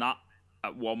 And then that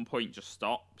at one point just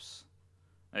stops.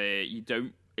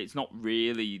 It's not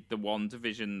really the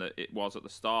WandaVision that it was at the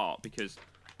start, because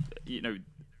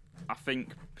I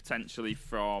think potentially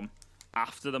from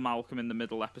after the Malcolm in the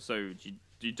Middle episode,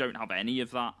 you don't have any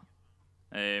of that.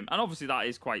 And obviously that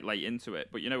is quite late into it,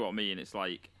 but you know what I mean? It's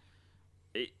like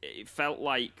it felt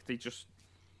like they just...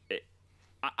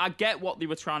 I get what they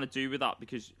were trying to do with that,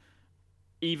 because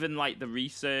even like the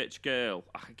research girl...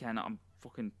 Again, I'm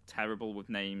fucking terrible with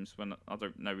names when I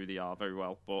don't know who they are very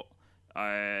well, but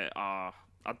I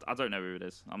don't know who it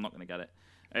is. I'm not going to get it.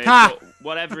 But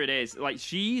whatever it is, like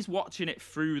she's watching it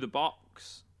through the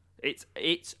box. It's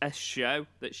a show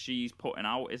that she's putting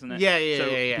out, isn't it?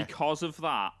 Yeah. Because of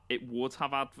that, it would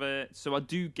have adverts. So I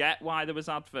do get why there was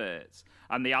adverts,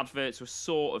 and the adverts were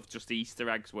sort of just Easter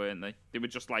eggs, weren't they? They were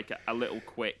just like a little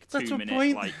quick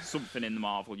 2-minute, like something in the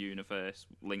Marvel universe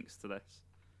links to this.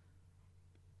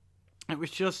 It was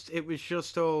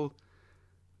just all.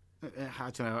 I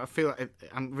don't know. I feel like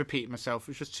I'm repeating myself. It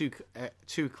was just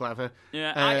too clever.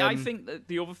 Yeah, I think that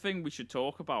the other thing we should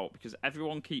talk about, because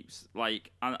everyone keeps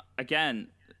like, and again,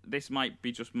 this might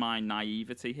be just my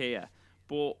naivety here,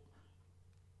 but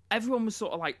everyone was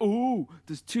sort of like, "Oh,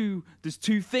 there's two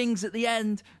things at the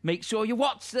end. Make sure you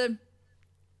watch them."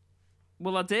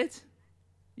 Well, I did.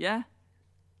 Yeah.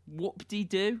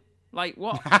 Whoop-de-doo. Like,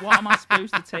 what am I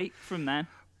supposed to take from them?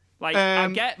 Like, I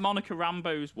get Monica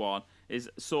Rambeau's one is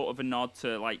sort of a nod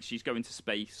to, like, she's going to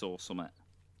space or something.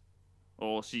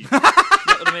 Or she's... you know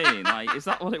what I mean? Like, is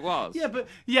that what it was?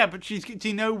 Yeah, but she's... Do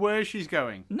you know where she's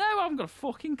going? No, I haven't got a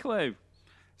fucking clue.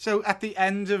 So, at the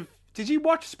end of... Did you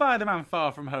watch Spider-Man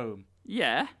Far From Home?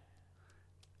 Yeah.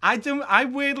 I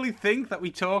weirdly think that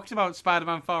we talked about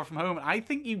Spider-Man Far From Home, and I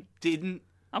think you didn't.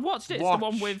 I watched it. It's the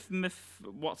one with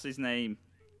what's his name?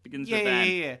 Begins with M.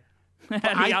 Yeah.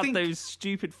 And he had those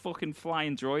stupid fucking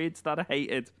flying droids that I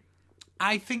hated.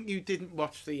 I think you didn't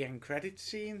watch the end credits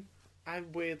scene. I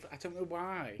don't know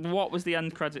why. What was the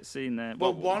end credit scene there?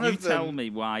 Well, you tell me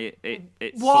why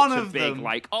it's one such of a big them,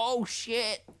 like, oh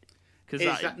shit,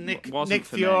 because that Nick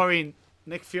Fury.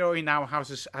 Nick Fury now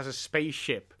has a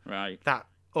spaceship that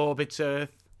orbits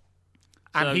Earth.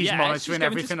 And he's monitoring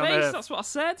everything on Earth. That's what I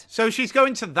said. So she's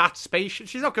going to that spaceship.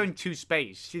 She's not going to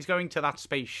space. She's going to that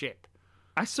spaceship.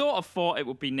 I sort of thought it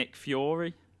would be Nick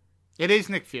Fury. It is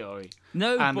Nick Fury.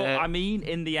 No, but I mean,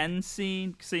 in the end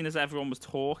scene, seeing as everyone was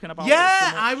talking about it.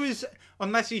 Yeah, I was.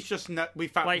 Unless he's just. We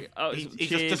found like, he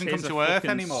just doesn't come to Earth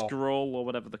anymore. Skrull or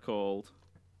whatever they're called.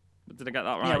 Did I get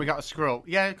that right? Yeah, we got a Skrull.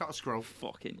 Yeah, we got a Skrull.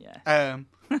 Fucking yeah.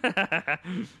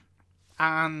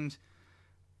 And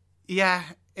yeah,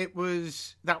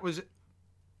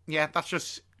 that's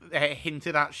just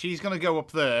hinted at. She's going to go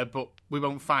up there, but we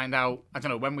won't find out. I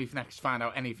don't know when we next find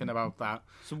out anything about that.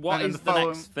 So what is the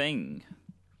next thing?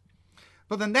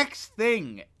 But the next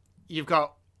thing, you've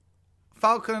got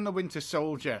Falcon and the Winter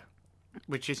Soldier,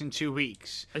 which is in 2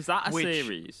 weeks. Is that a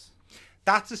series?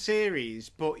 That's a series,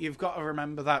 but you've got to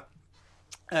remember that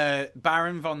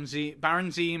Baron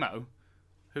Zemo,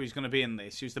 who's going to be in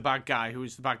this, who's the bad guy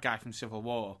from Civil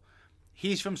War,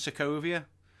 he's from Sokovia.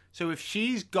 So if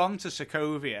she's gone to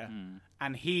Sokovia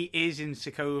and he is in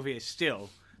Sokovia still,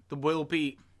 there will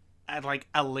be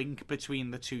a link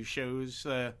between the two shows.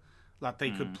 that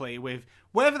they could play with.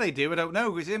 Whether they do, I don't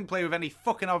know, because they didn't play with any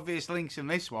fucking obvious links in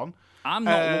this one. I'm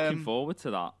not looking forward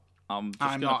to that. I'm just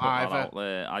going to put that out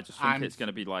there. I just think it's going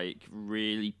to be like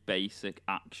really basic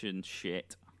action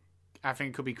shit. I think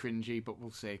it could be cringy, but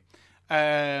we'll see.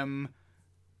 And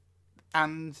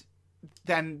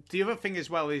then the other thing as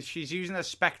well is she's using a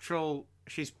spectral...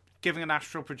 She's giving an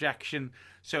astral projection.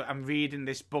 So I'm reading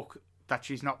this book that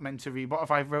she's not meant to read. What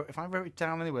if I wrote it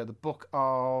down anywhere? The book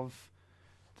of...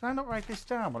 Did I not write this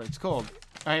down? What it's called?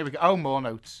 Oh, here we go. Oh, more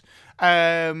notes.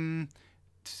 The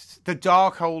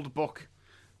Darkhold book.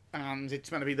 And it's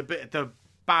going to be the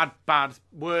bad,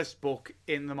 worst book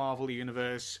in the Marvel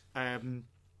Universe.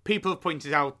 People have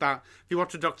pointed out that if you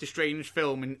watch a Doctor Strange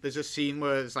film, and there's a scene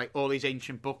where there's like all these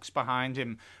ancient books behind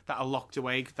him that are locked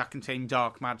away that contain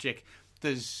dark magic.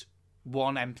 There's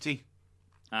one empty.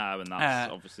 And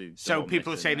that's obviously... So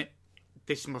people are saying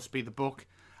this must be the book.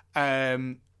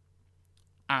 And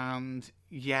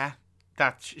yeah,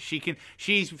 that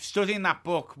she's studying that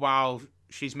book while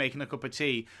she's making a cup of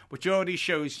tea, which already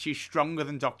shows she's stronger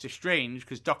than Doctor Strange,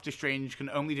 because Doctor Strange can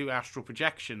only do astral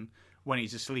projection when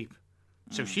he's asleep.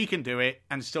 So she can do it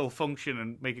and still function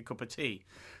and make a cup of tea.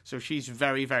 So she's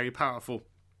very, very powerful.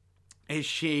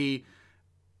 Is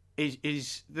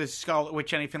the Scarlet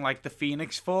Witch anything like the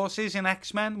Phoenix Forces in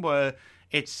X-Men, where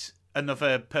it's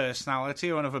another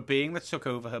personality or another being that took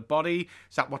over her body?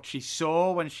 Is that what she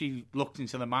saw when she looked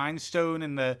into the Mind Stone,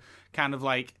 in the kind of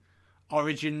like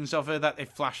origins of her that it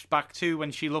flashed back to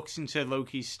when she looks into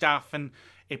Loki's staff and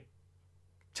it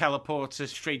teleports her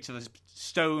straight to the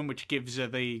stone, which gives her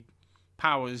the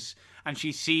powers, and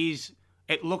she sees...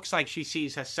 It looks like she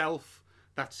sees herself,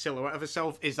 that silhouette of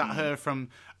herself. Is that her from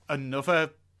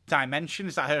another dimension?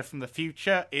 Is that her from the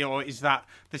future? Or is that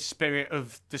the spirit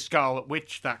of the Scarlet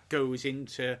Witch that goes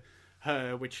into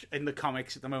her, which in the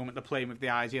comics at the moment they're playing with the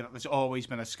idea that there's always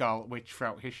been a Scarlet Witch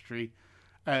throughout history.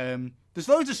 There's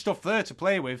loads of stuff there to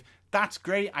play with. That's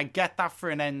great. I get that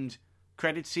for an end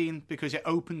credit scene because it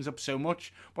opens up so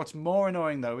much. What's more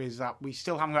annoying though is that we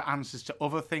still haven't got answers to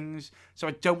other things, so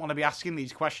I don't want to be asking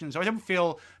these questions. So I don't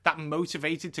feel that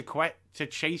motivated to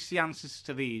chase the answers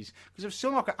to these, because I've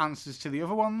still not got answers to the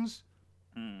other ones.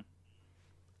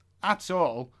 That's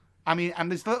all. I mean,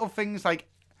 and there's little things like,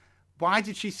 why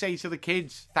did she say to the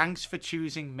kids, "Thanks for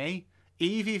choosing me"?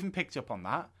 Eve even picked up on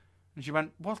that, and she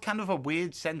went, "What kind of a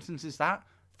weird sentence is that?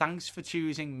 Thanks for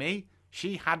choosing me."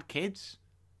 She had kids.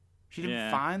 She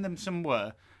didn't find them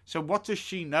somewhere. So what does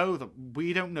she know that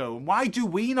we don't know? And why do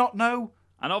we not know?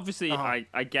 And obviously,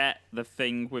 I get the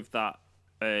thing with that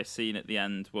scene at the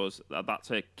end was that's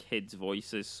her kids'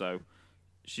 voices. So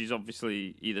she's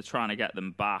obviously either trying to get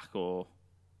them back, or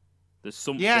there's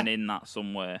something in that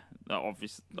somewhere.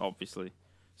 Obviously.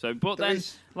 So, but then,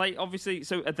 like, obviously,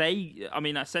 so are they... I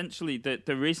mean, essentially,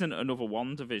 there isn't another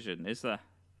WandaVision, is there?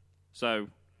 So,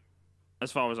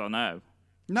 as far as I know...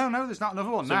 No, there's not another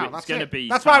one now. That's going to be.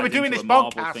 That's why we're doing this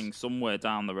podcast thing somewhere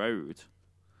down the road.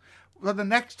 Well, the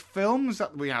next films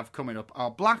that we have coming up are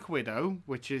Black Widow,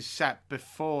 which is set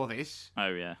before this. Oh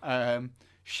yeah.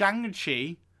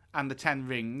 Shang-Chi and the Ten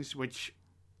Rings, which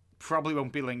probably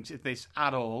won't be linked to this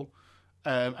at all,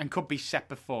 and could be set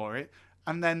before it.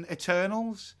 And then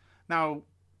Eternals. Now,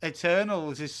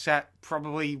 Eternals is set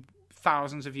probably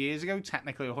thousands of years ago,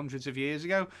 technically hundreds of years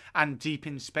ago, and deep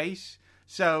in space.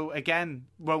 So again,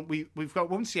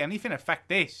 won't see anything affect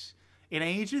this in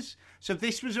ages. So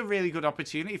this was a really good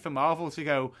opportunity for Marvel to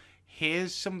go,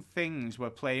 here's some things we're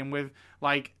playing with,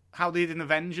 like how they did in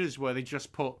Avengers, where they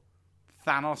just put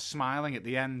Thanos smiling at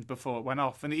the end before it went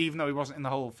off, and even though he wasn't in the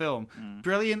whole film,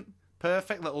 brilliant,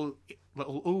 perfect little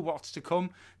what's to come.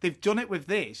 They've done it with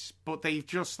this, but they've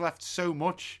just left so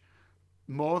much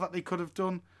more that they could have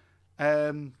done.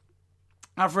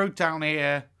 I've wrote down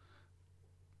here,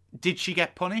 did she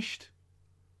get punished?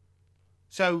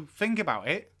 So think about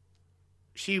it.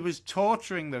 She was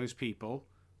torturing those people.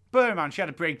 Bear in mind, she had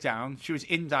a breakdown. She was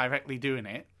indirectly doing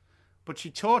it. But she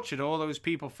tortured all those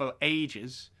people for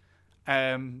ages.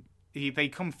 They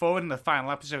come forward in the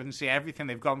final episode and see everything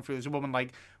they've gone through. There's a woman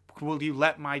like, will you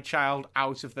let my child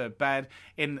out of their bed?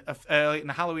 In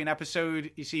the Halloween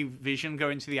episode, you see Vision go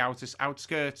into the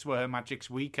outskirts where her magic's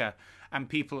weaker. And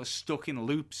people are stuck in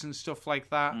loops and stuff like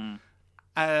that.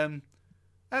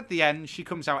 At the end, she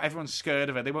comes out, everyone's scared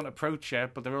of her, they won't approach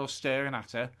her, but they're all staring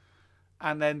at her.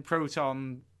 And then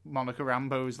Proton, Monica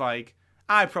Rambeau's like,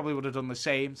 I probably would have done the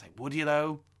same. It's like, would you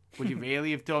though? Would you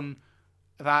really have done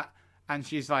that? And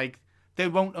she's like, they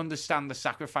won't understand the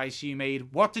sacrifice you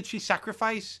made. What did she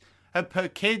sacrifice? Her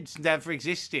kids never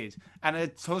existed, and her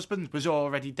husband was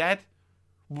already dead.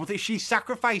 Did she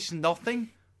sacrifice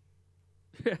nothing?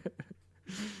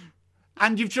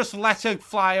 And you've just let her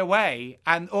fly away,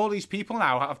 and all these people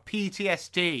now have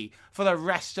PTSD for the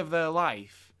rest of their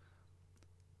life.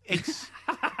 It's...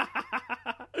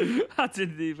 I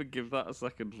didn't even give that a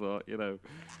second thought, you know.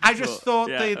 I just thought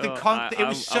it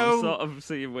was so... I'm sort of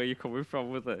seeing where you're coming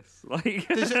from with this. Like,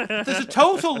 there's a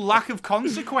total lack of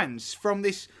consequence from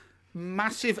this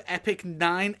massive, epic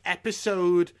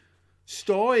 9-episode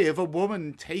story of a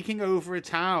woman taking over a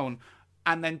town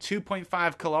and then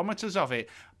 2.5 kilometers of it,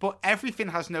 but everything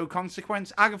has no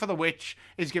consequence. Agatha the Witch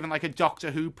is given like a Doctor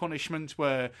Who punishment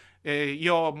where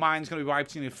your mind's going to be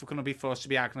wiped and you're going to be forced to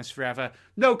be Agnes forever.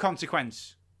 No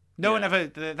consequence. No one ever,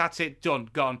 that's it, done,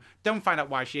 gone. Don't find out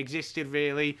why she existed,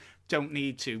 really. Don't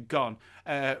need to, gone.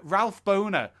 Ralph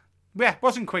Boner. Yeah,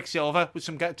 wasn't Quicksilver, was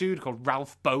some dude called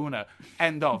Ralph Boner.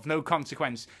 End of, no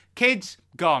consequence. Kids,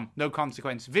 gone, no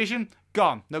consequence. Vision,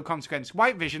 gone, no consequence.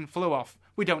 White Vision flew off.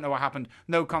 We don't know what happened,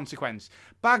 no consequence.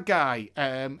 Bad guy,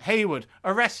 Hayward,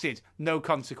 arrested, no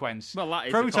consequence. Well, that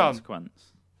is Proton. a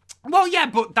consequence. Well, yeah,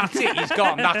 but that's it, he's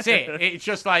gone, that's it. It's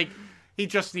just like... He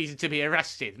just needed to be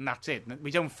arrested, and that's it.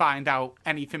 We don't find out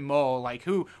anything more. Like,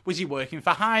 who was he working for?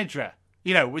 Hydra?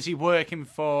 You know, was he working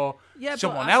for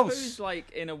someone else? Suppose,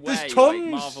 like, in a way, There's tons.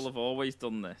 like, Marvel have always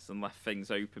done this and left things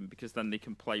open because then they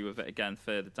can play with it again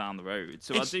further down the road.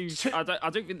 So I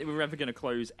don't think they were ever going to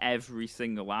close every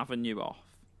single avenue off.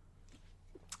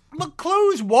 But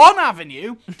close one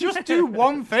avenue. Just do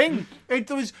one thing. There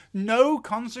was no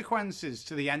consequences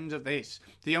to the end of this.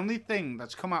 The only thing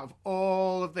that's come out of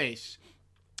all of this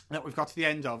that we've got to the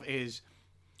end of is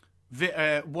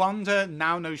Wanda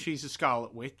now knows she's a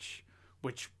Scarlet Witch,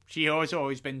 which she has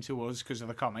always been to us because of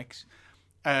the comics.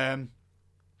 And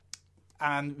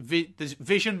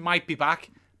Vision might be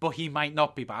back, but he might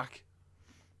not be back.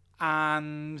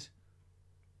 And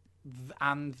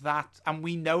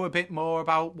we know a bit more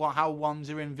about how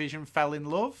Wanda and Vision fell in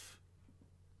love.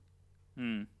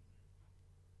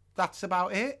 That's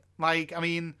about it. Like, I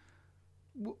mean,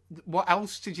 what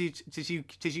else did you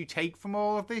take from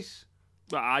all of this?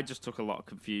 Well, I just took a lot of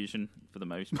confusion for the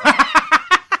most part.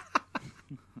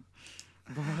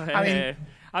 I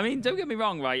mean, don't get me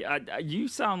wrong, right? You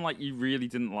sound like you really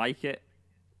didn't like it.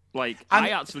 Like, I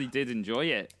actually did enjoy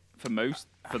it for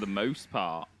the most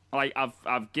part. Like,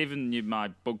 I've given you my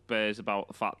bugbears about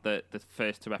the fact that the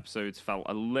first 2 episodes felt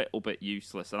a little bit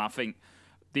useless, and I think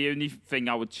the only thing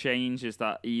I would change is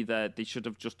that either they should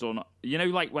have just done, you know,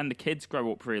 like when the kids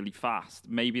grow up really fast,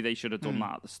 maybe they should have done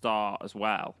that at the start as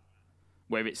well,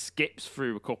 where it skips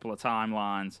through a couple of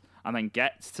timelines and then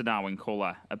gets to Now in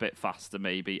Colour a bit faster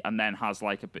maybe, and then has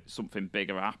like something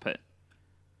bigger happen.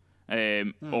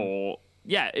 Or...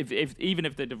 yeah, if even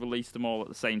if they'd have released them all at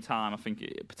the same time, I think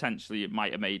potentially it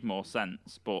might have made more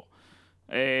sense. But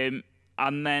and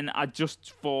then I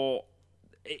just thought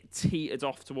it teetered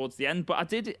off towards the end. But I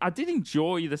did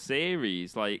enjoy the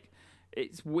series. Like,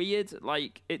 it's weird.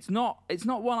 Like, it's not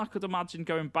one I could imagine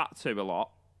going back to a lot,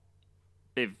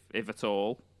 if at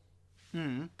all.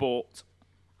 But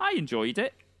I enjoyed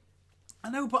it. I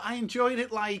know, but I enjoyed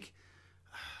it like,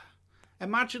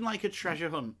 imagine like a treasure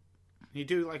hunt. You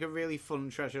do like a really fun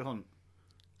treasure hunt,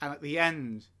 and at the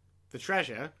end, the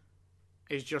treasure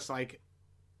is just like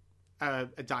a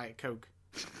Diet Coke.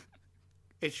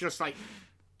 It's just like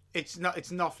it's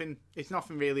nothing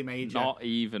really major. Not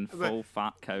even full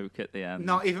fat Coke at the end.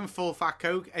 Not even full fat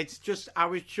Coke. It's just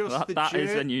that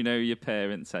is when you know your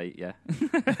parents hate you.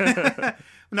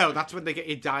 No, that's when they get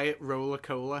your Diet Roller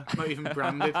Cola, not even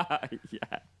branded.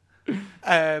 Yeah.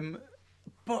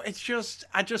 But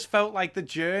I just felt like the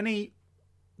journey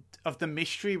of the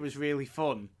mystery was really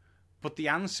fun, but the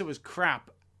answer was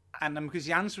crap. And then because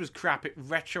the answer was crap, it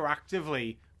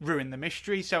retroactively ruined the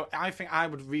mystery. So I think I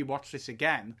would rewatch this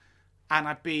again, and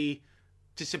I'd be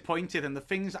disappointed. And the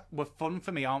things that were fun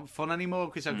for me aren't fun anymore,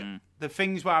 because the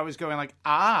things where I was going like,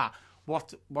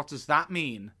 what does that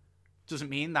mean?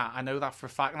 Doesn't mean that. I know that for a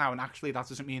fact now, and actually that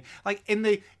doesn't mean, like, in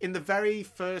the very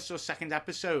first or second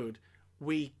episode,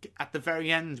 at the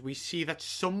very end, we see that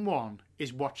someone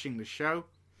is watching the show.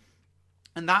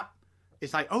 And that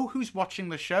is like, oh, who's watching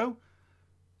the show?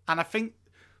 And I think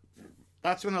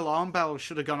that's when alarm bells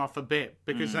should have gone off a bit,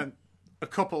 because then a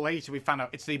couple later we found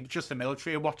out it's just the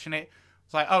military are watching it.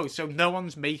 It's like, oh, so no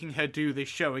one's making her do this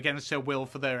show against her will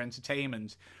for their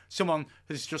entertainment. Someone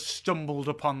has just stumbled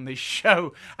upon this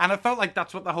show. And I felt like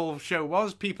that's what the whole show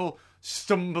was. People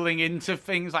stumbling into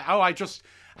things like, oh,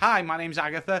 hi, my name's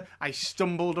Agatha. I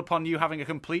stumbled upon you having a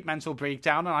complete mental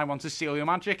breakdown and I want to steal your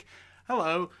magic.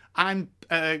 Hello, I'm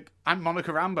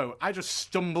Monica Rambeau. I just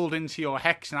stumbled into your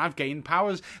hex and I've gained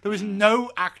powers. There was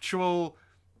no actual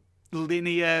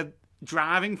linear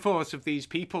driving force of these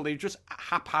people. They're just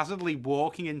haphazardly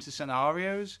walking into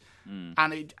scenarios,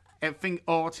 and I think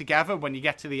altogether, when you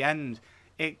get to the end,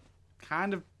 it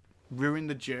kind of ruined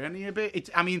the journey a bit.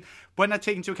 I mean, when I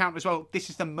take into account as well, this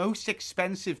is the most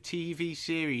expensive TV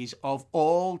series of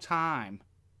all time,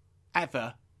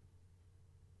 ever.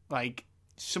 Like,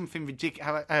 something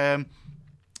ridiculous.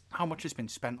 How much has been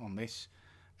spent on this?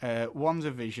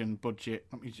 WandaVision budget.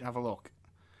 Let me have a look.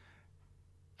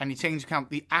 And you take into account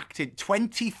the acted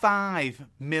 $25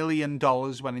 million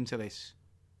went into this.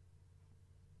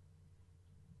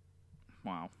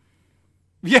 Wow.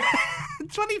 Yeah,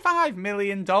 $25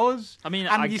 million. I mean,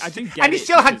 I do get and you it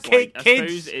still had because, kids. I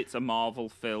suppose it's a Marvel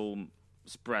film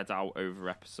spread out over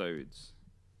episodes,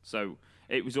 so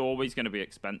it was always going to be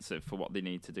expensive for what they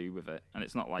need to do with it. And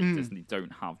it's not like Disney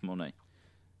don't have money.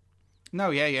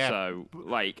 No, yeah. So,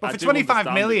 like, but for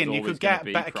 $25 million, you could get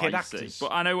better kid actors.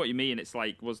 But I know what you mean. It's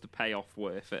like, was the payoff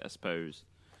worth it? I suppose.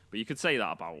 But you could say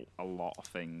that about a lot of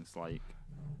things. Like,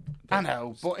 I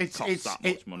know, but it's that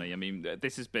much money. I mean,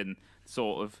 this has been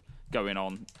sort of going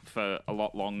on for a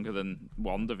lot longer than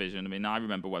WandaVision. I mean, I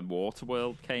remember when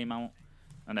Waterworld came out,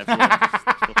 and everyone just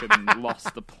fucking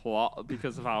lost the plot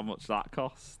because of how much that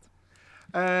cost.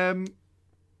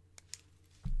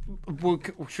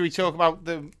 Should we talk about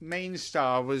the main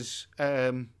star? Was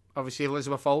obviously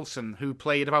Elizabeth Olsen, who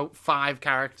played about 5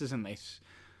 characters in this,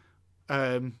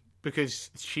 because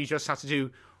she just had to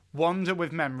do Wanda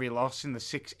with memory loss in the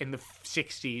 60s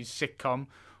sitcom,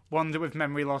 Wanda with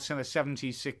memory loss in the 70s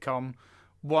sitcom,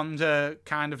 Wanda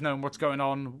kind of knowing what's going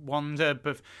on, Wanda,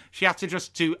 but she had to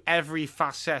just do every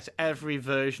facet, every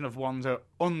version of Wanda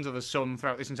under the sun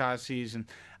throughout this entire season,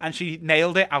 and she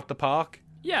nailed it out the park.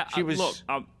 Yeah, look,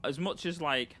 as much as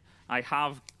like I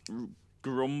have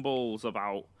grumbles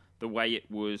about the way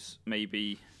it was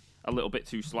maybe a little bit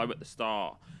too slow at the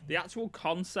start, the actual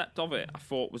concept of it I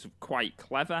thought was quite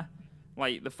clever.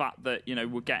 Like the fact that, you know,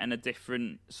 we're getting a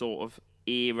different sort of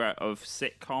era of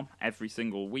sitcom every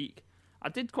single week. I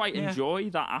did quite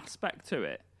enjoy that aspect to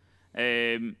it.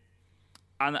 And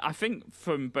I think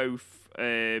from both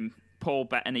Paul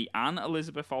Bettany and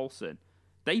Elizabeth Olsen,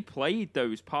 they played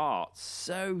those parts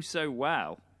so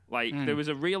well. Like, there was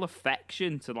a real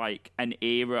affection to, like, an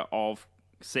era of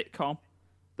sitcom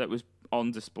that was on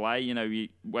display. You know,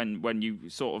 when you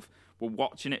sort of were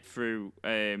watching it through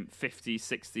 50s,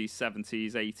 60s,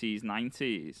 70s, 80s,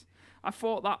 90s, I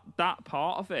thought that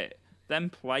part of it, them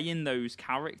playing those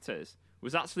characters,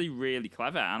 was actually really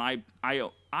clever. And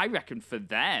I reckon for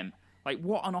them, like,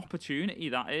 what an opportunity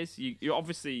that is. You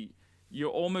obviously... You're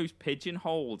almost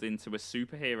pigeonholed into a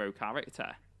superhero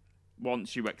character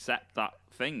once you accept that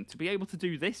thing. To be able to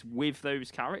do this with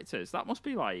those characters, that must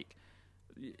be like...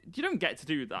 You don't get to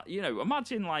do that. You know,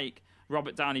 imagine like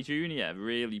Robert Downey Jr.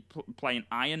 really playing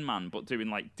Iron Man, but doing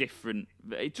like different...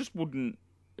 It just wouldn't...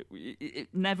 It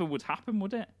never would happen,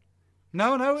 would it?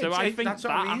 No. So I think that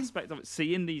aspect of it,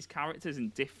 seeing these characters in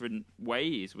different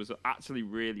ways, was actually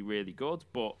really, really good.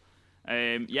 But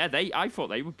I thought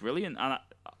they were brilliant. And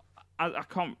I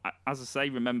can't, as I say,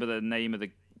 remember the name of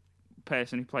the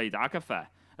person who played Agatha.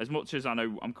 As much as I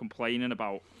know I'm complaining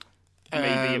about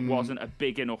maybe it wasn't a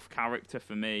big enough character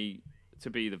for me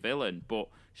to be the villain, but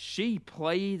she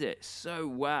played it so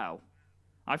well.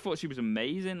 I thought she was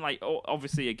amazing. Like,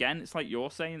 obviously, again, it's like you're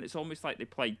saying, it's almost like they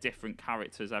play different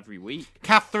characters every week.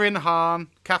 Kathryn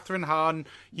Hahn,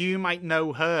 you might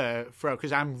know her,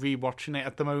 because I'm rewatching it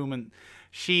at the moment.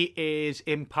 She is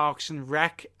in Parks and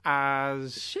Rec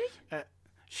as... Is she?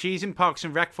 She's in Parks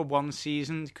and Rec for one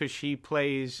season because she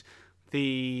plays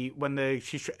Leslie's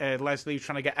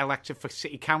trying to get elected for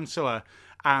city councillor,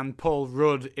 and Paul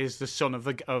Rudd is the son of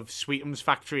Sweetums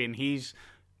Factory, and he's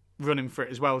running for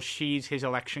it as well. She's his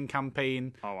election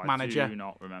campaign manager. I do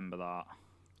not remember that.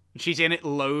 She's in it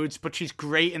loads, but she's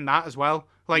great in that as well.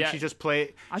 Like, she just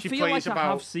plays... I feel like I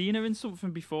have seen her in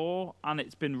something before, and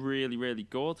it's been really, really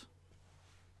good.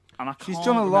 And I can't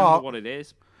remember what it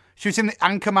is. She was in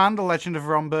Anchorman, The Legend of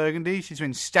Ron Burgundy. She's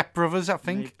in Step Brothers, I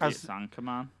think. Maybe it's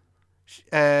Anchorman.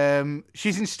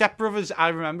 She's in Step Brothers, I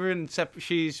remember.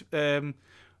 She's the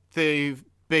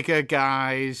bigger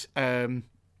guys. The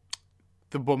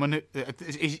woman,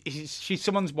 she's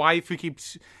someone's wife who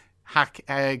keeps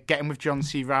getting with John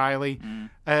C. Reilly.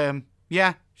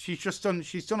 She's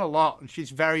done a lot, and she's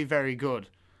very, very good.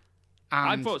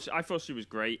 And I thought she was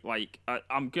great. Like,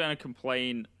 I'm gonna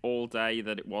complain all day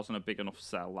that it wasn't a big enough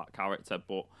sell, that character,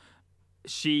 but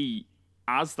she,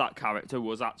 as that character,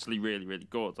 was actually really, really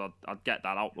good. I'd get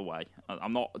that out the way.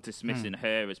 I'm not dismissing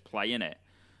her as playing it.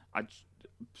 I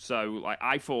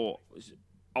thought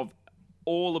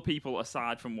all the people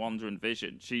aside from Wanda and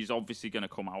Vision, she's obviously going to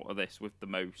come out of this with the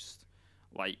most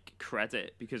like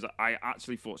credit, because I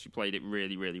actually thought she played it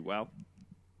really, really well.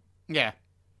 Yeah,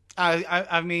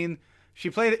 I mean, she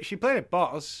played it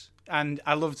boss, and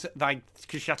I loved like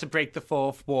because she had to break the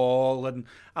fourth wall, and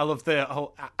I loved the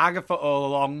whole Agatha all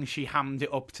along. She hammed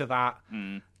it up to that,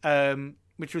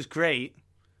 which was great,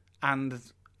 and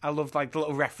I loved like the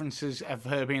little references of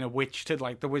her being a witch to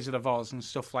like the Wizard of Oz and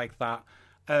stuff like that.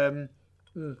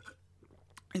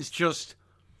 It's just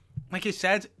like you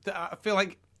said. I feel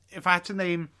like if I had to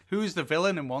name who's the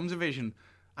villain in WandaVision,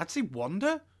 I'd say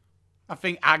Wanda. I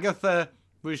think Agatha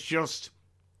was just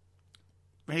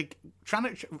like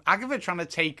trying to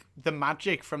take the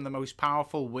magic from the most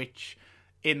powerful witch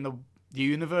in the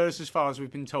universe, as far as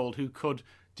we've been told, who could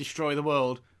destroy the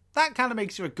world. That kind of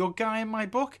makes her a good guy in my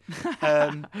book.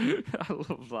 I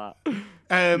love that.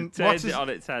 Turns it on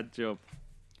its head, Job.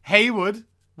 Haywood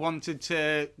wanted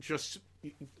to just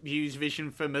use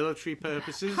Vision for military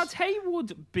purposes. Had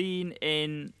Haywood been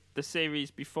in the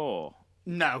series before?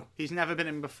 No, he's never been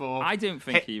in before. I don't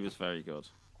think he was very good.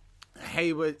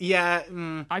 Haywood, yeah.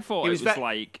 I thought it was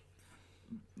like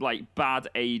bad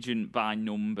agent by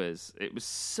numbers. It was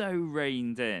so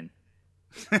reined in.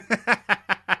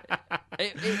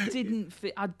 It didn't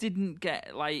fit. I didn't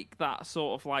get like that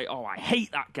sort of like, oh, I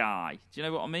hate that guy. Do you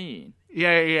know what I mean?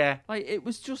 Yeah. Like it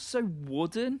was just so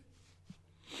wooden.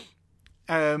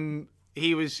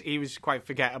 He was quite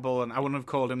forgettable, and I wouldn't have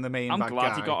called him the main bad guy. I'm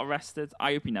glad he got arrested.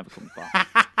 I hope he never comes back.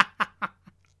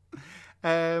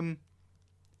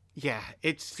 Yeah,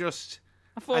 it's just.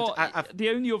 I thought the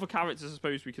only other characters I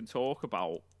suppose we can talk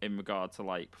about in regard to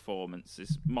like performance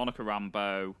is Monica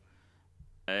Rambeau,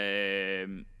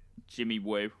 Jimmy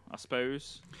Woo, I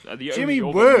suppose. Jimmy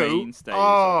Woo.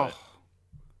 Oh,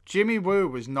 Jimmy Woo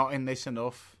was not in this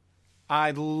enough.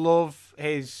 I love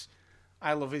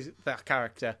that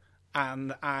character,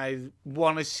 and I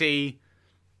want to see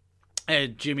a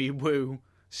Jimmy Woo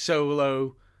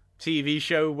solo TV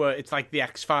show where it's like the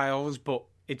X-Files, but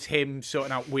it's him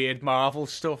sorting out weird Marvel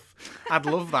stuff. I'd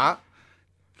love that.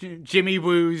 Jimmy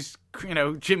Woo's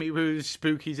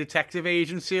spooky detective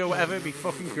agency or whatever. It'd be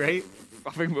fucking great. I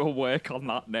think we'll work on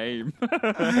that name.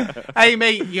 Hey,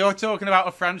 mate, you're talking about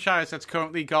a franchise that's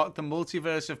currently got The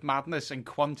Multiverse of Madness and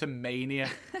Quantum Mania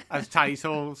as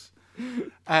titles.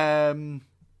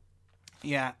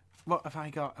 Yeah. What have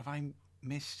I got? Have I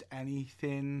missed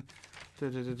anything?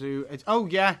 Oh,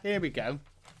 yeah, here we go.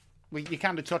 You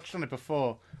kind of touched on it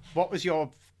before. What was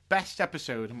your best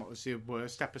episode and what was the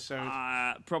worst episode?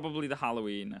 Probably the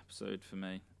Halloween episode for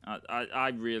me.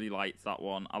 I really liked that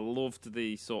one. I loved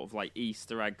the sort of like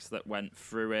Easter eggs that went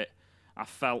through it. I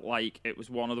felt like it was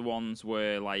one of the ones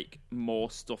where like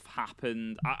more stuff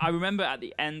happened. I remember at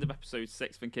the end of episode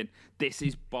 6 thinking, this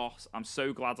is boss. I'm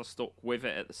so glad I stuck with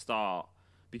it at the start,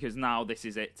 because now this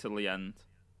is it till the end.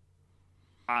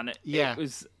 And it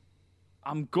was,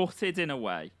 I'm gutted in a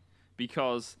way,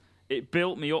 because it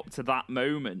built me up to that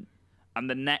moment, and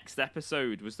the next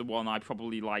episode was the one I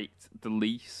probably liked the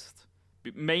least.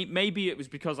 Maybe it was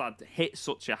because I'd hit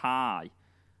such a high,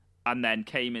 and then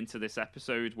came into this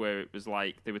episode where it was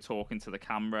like they were talking to the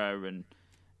camera, and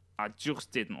I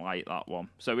just didn't like that one.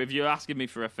 So if you're asking me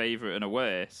for a favourite and a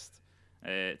worst,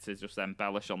 to just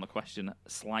embellish on the question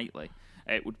slightly,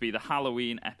 it would be the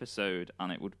Halloween episode,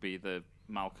 and it would be the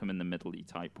Malcolm in the Middle-y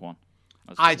type one.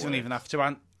 I don't have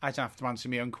to answer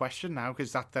my own question now,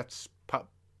 because that's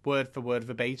word for word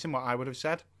verbatim what I would have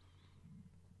said.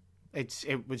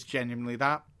 It was genuinely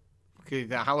that.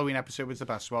 The Halloween episode was the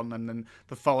best one, and then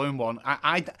the following one,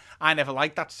 I never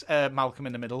liked that Malcolm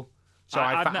in the Middle. So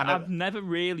I've never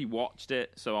really watched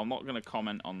it, so I'm not going to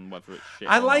comment on whether it's shit.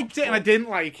 I liked it and I didn't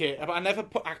like it, but I never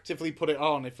actively put it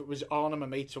on. If it was on and my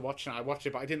mates were watching it, I watched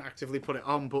it, but I didn't actively put it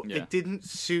on. But it didn't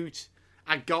suit.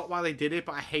 I got why they did it,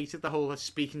 but I hated the whole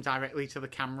speaking directly to the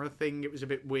camera thing. It was a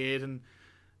bit weird, and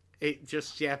it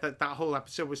just that whole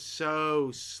episode was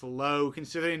so slow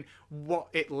considering what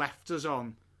it left us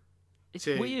on. It's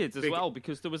weird as well,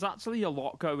 because there was actually a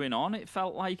lot going on, it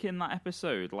felt like, in that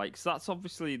episode. Like, so that's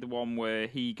obviously the one where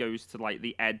he goes to, like,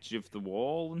 the edge of the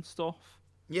wall and stuff.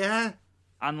 Yeah.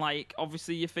 And, like,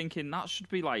 obviously you're thinking, that should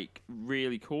be, like,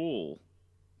 really cool.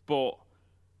 But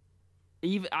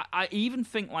I even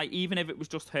think, like, even if it was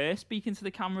just her speaking to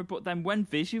the camera, but then when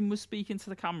Vision was speaking to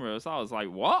the camera, I was like,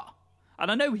 what?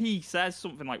 And I know he says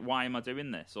something like, why am I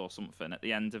doing this? Or something at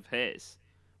the end of his,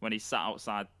 when he's sat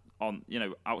outside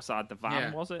outside the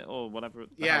van, was it? Or whatever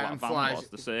that van was,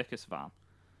 the circus van.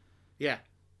 Yeah.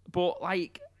 But,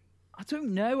 like, I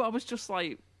don't know, I was just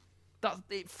like,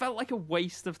 it felt like a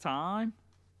waste of time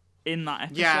in that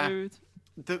episode.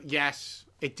 Yes,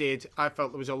 it did. I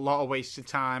felt there was a lot of wasted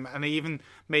time, and they even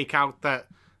make out that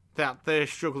they're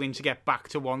struggling to get back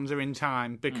to Wanda in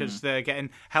time because they're getting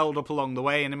held up along the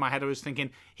way. And in my head, I was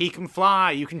thinking, he can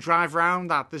fly, you can drive around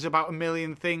that. There's about a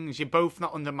million things. You're both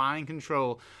not under mind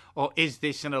control, or is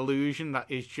this an illusion that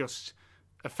is just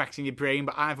affecting your brain?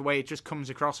 But either way, it just comes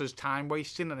across as time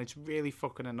wasting, and it's really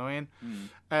fucking annoying.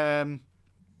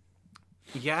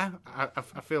 Yeah,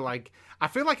 I feel like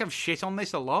I've shit on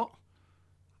this a lot.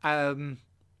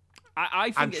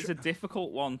 I think it's a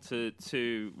difficult one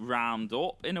to round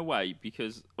up in a way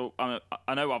because I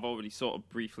know I've already sort of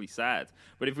briefly said,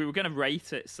 but if we were going to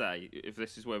rate it, say, if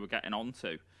this is where we're getting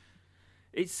onto,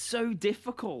 it's so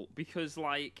difficult because,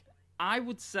 like, I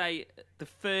would say the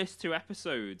first 2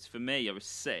 episodes for me are a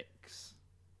 6.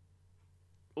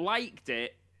 Liked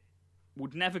it,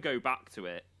 would never go back to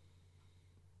it.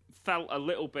 Felt a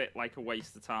little bit like a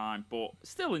waste of time, but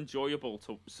still enjoyable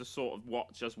to sort of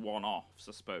watch as one-offs,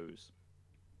 I suppose.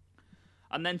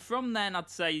 And then from then, I'd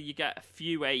say you get a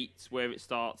few 8s where it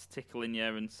starts tickling you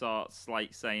and starts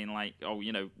like saying like, oh,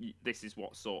 you know, this is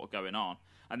what's sort of going on.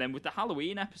 And then with the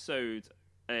Halloween episode,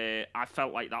 I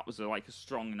felt like that was like a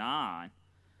strong 9.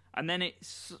 And then it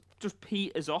just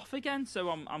peters off again.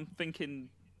 So I'm thinking,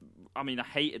 I mean, I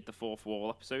hated the Fourth Wall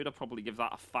episode. I'd probably give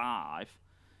that a 5.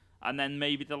 And then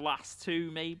maybe the last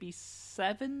 2, maybe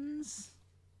 7s.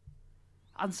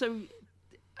 And so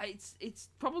it's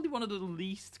probably one of the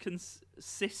least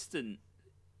consistent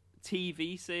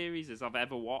TV series I've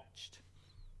ever watched.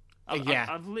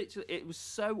 I've literally, it was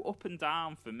so up and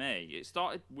down for me. It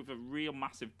started with a real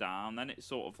massive down, then it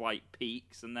sort of like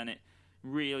peaks, and then it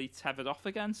really tethered off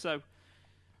again. So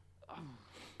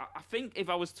I think if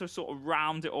I was to sort of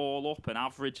round it all up and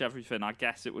average everything, I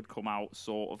guess it would come out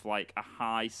sort of like a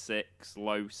high 6,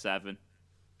 low 7.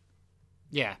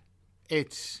 Yeah,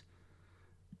 it's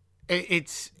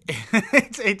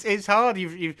hard.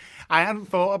 I hadn't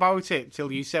thought about it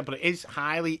till you said, but it is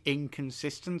highly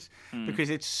inconsistent because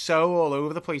it's so all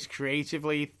over the place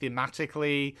creatively,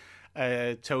 thematically,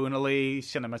 tonally,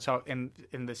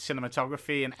 in the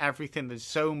cinematography and everything. There's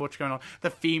so much going on. The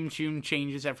theme tune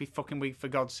changes every fucking week, for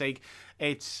God's sake.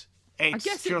 I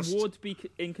guess it would be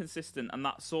inconsistent, and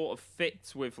that sort of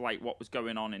fits with like what was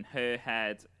going on in her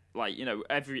head. Like, you know,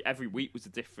 every week was a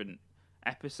different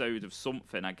episode of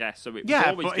something, I guess. So it was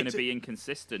always going to be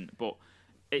inconsistent, but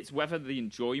it's whether the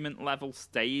enjoyment level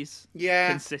stays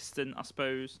consistent, I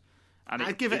suppose. And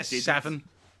I'd give it a 7.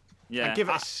 Yeah, I'd give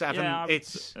it a 7. I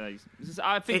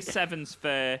think 7's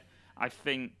fair. I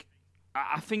think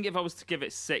if I was to give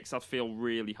it 6, I'd feel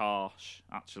really harsh,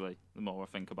 actually, the more I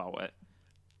think about it.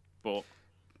 But,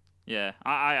 yeah,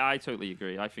 I totally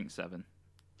agree. I think 7.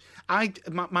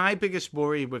 My biggest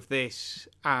worry with this,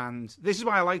 and this is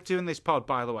why I like doing this pod,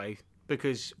 by the way,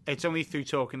 because it's only through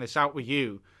talking this out with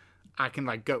you I can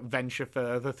like go venture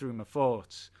further through my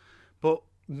thoughts. But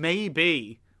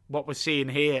maybe what we're seeing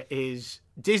here is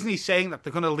Disney saying that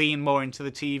they're going to lean more into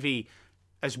the TV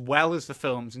as well as the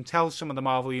films and tell some of the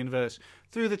Marvel Universe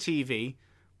through the TV,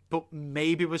 but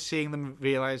maybe we're seeing them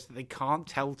realise that they can't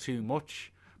tell too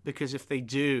much, because if they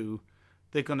do,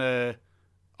 they're going to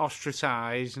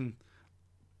ostracise and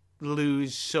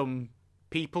lose some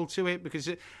people to it. Because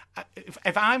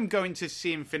if I'm going to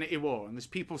see Infinity War and there's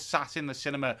people sat in the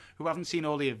cinema who haven't seen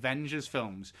all the Avengers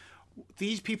films,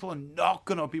 these people are not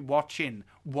going to be watching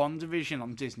WandaVision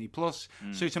on Disney+.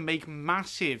 So to make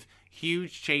massive,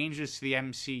 huge changes to the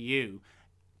MCU,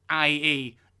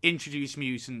 i.e. introduce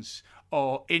mutants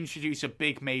or introduce a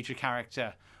big major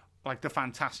character like the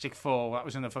Fantastic Four, that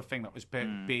was another thing that was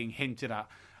being hinted at.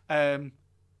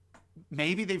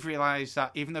 Maybe they've realised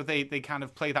that even though they kind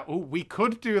of play that, oh, we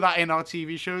could do that in our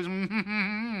TV shows,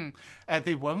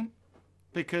 they won't.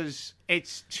 Because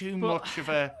it's too much of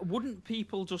a... Wouldn't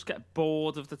people just get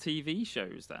bored of the TV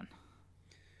shows then?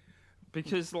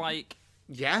 Because, like...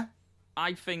 Yeah?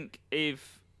 I think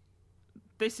if...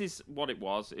 This is what it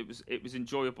was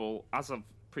enjoyable. As I've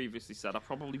previously said, I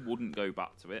probably wouldn't go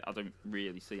back to it. I don't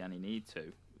really see any need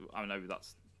to. I know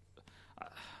that's...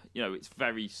 it's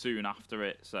very soon after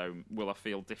it, so will I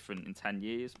feel different in 10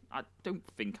 years? I don't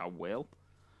think I will.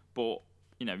 But,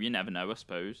 you never know, I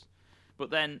suppose. But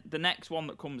then the next one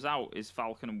that comes out is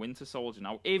Falcon and Winter Soldier.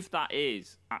 Now, if that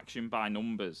is action by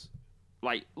numbers,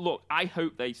 like, look, I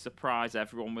hope they surprise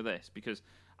everyone with this, because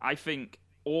I think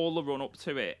all the run up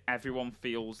to it, everyone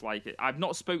feels like it. I've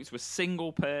not spoken to a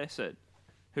single person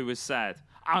who has said,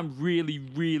 I'm really,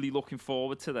 really looking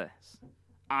forward to this.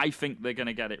 I think they're going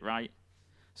to get it right.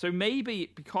 So maybe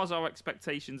because our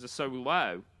expectations are so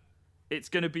low, it's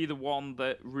going to be the one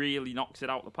that really knocks it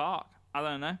out of the park. I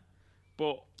don't know.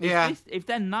 But Yeah. if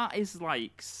then that is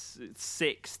like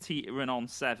 6 teetering on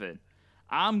 7,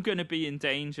 I'm going to be in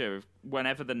danger of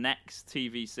whenever the next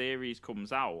TV series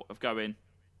comes out of going,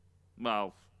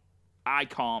 well, I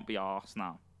can't be arsed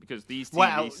now because these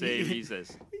TV series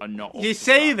are not. You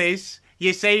say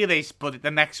this, but the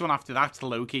next one after that's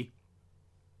Loki.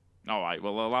 All right,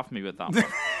 well, they'll have me with that one.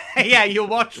 Yeah, you'll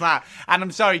watch that. And I'm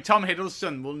sorry, Tom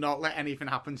Hiddleston will not let anything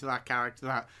happen to that character.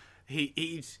 That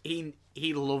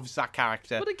he loves that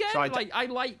character. But again, so I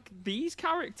like these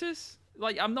characters.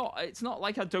 Like it's not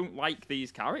like I don't like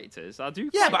these characters. I do.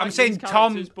 Yeah, but I'm saying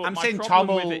Tom. I'm saying Tom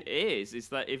with it is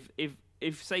that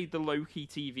if say the Loki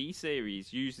TV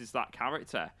series uses that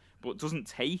character but doesn't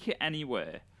take it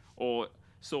anywhere, or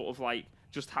sort of like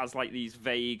just has like these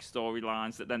vague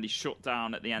storylines that then they shut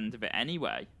down at the end of it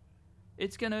anyway,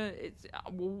 it's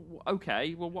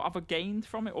okay. Well, what have I gained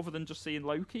from it other than just seeing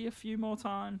Loki a few more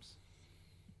times?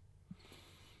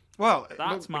 Well,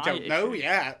 that's we don't know.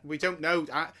 Yeah, we don't know.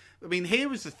 I mean, here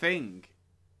was the thing.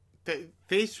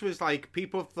 This was like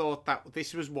people thought that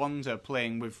this was Wanda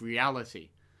playing with reality,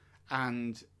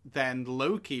 and then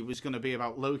Loki was going to be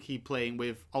about Loki playing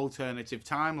with alternative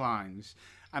timelines.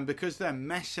 And because they're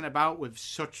messing about with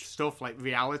such stuff like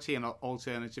reality and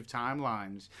alternative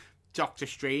timelines, Doctor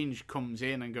Strange comes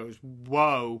in and goes,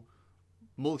 "Whoa,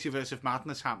 multiverse of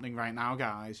madness happening right now,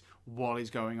 guys. What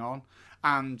is going on?"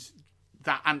 And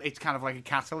it's kind of like a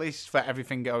catalyst for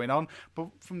everything going on. But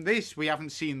from this, we haven't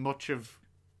seen much of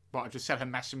what I just said, her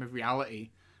messing with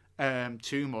reality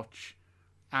too much.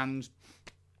 And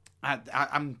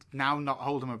I'm now not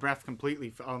holding my breath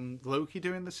completely on Loki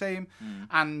doing the same.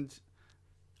 And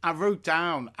I wrote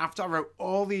down, after I wrote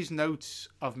all these notes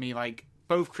of me, like,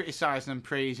 both criticising and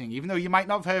praising, even though you might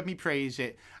not have heard me praise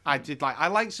it, I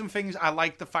liked some things. I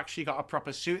liked the fact she got a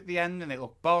proper suit at the end and it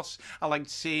looked boss. I liked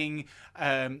seeing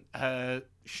her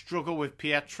struggle with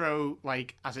Pietro,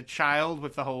 like, as a child,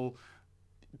 with the whole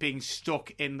being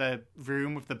stuck in the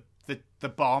room with the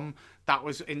bomb. That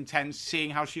was intense.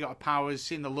 Seeing how she got her powers,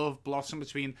 seeing the love blossom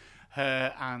between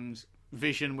her and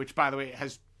Vision, which, by the way,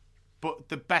 but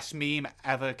the best meme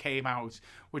ever came out,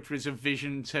 which was a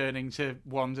Vision turning to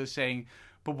Wanda saying,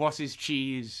 "But what is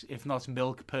cheese if not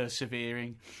milk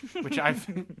persevering?" Which I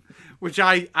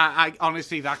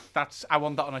honestly, that's I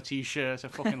want that on a t-shirt. I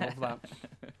fucking love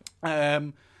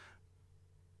that.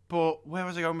 But where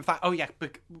was I going with that? Oh yeah,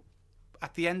 but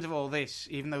at the end of all this,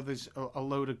 even though there's a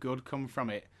load of good come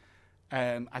from it,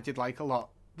 I did like a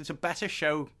lot. There's a better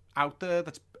show out there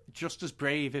that's just as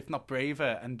brave, if not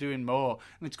braver, and doing more.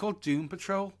 And it's called Doom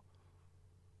Patrol.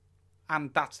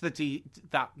 And that's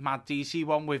that mad DC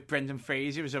one with Brendan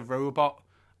Fraser as a robot.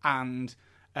 And,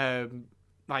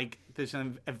 there's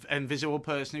an invisible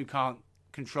person who can't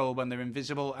control when they're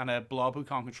invisible, and a blob who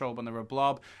can't control when they're a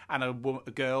blob, and a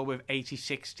girl with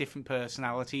 86 different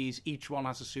personalities. Each one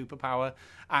has a superpower.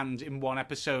 And in one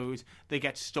episode, they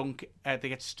get stuck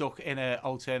in an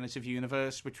alternative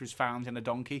universe, which was found in a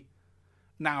donkey.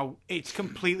 Now, it's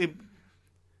completely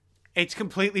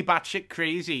batshit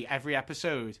crazy every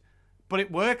episode, but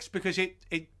it works because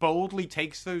it boldly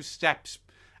takes those steps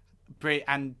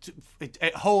and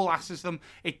it whole asses them.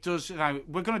 It does.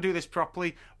 We're going to do this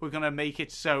properly. We're going to make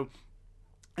it so.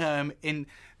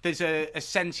 There's a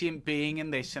sentient being in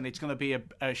this, and it's going to be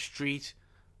a street,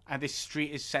 and this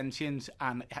street is sentient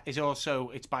and it's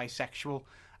bisexual,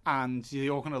 and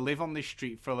you're all going to live on this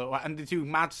street for a little while, and they do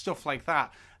mad stuff like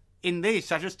that. In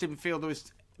this, I just didn't feel there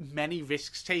was many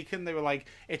risks taken. They were like,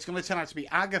 it's going to turn out to be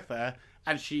Agatha,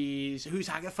 and who's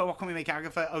Agatha? What can we make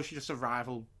Agatha? Oh, she's just a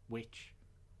rival witch.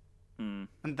 And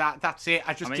that's it.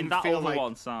 I didn't feel like... that other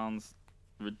one sounds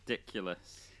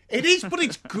ridiculous. It is, but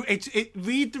it's good.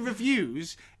 Read the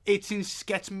reviews.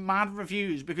 Gets mad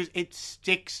reviews because it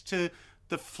sticks to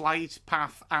the flight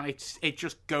path, and it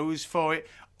just goes for it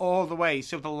all the way.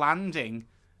 So the landing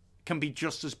can be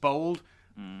just as bold.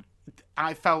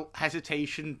 I felt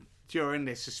hesitation during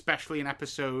this, especially in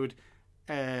episode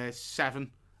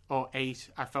 7 or 8.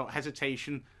 I felt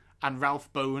hesitation, and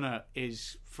Ralph Bohner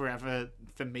is forever,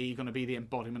 for me, going to be the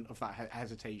embodiment of that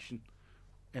hesitation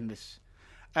in this.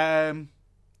 Did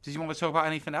you want to talk about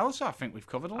anything else? I think we've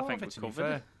covered a lot of it, to be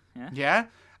fair. Yeah.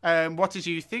 What did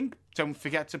you think? Don't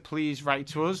forget to please write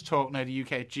to us,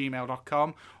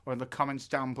 talknerdyuk@gmail.com, or in the comments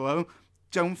down below.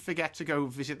 Don't forget to go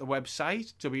visit the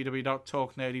website,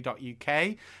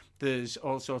 www.talknerdy.uk. There's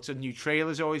all sorts of new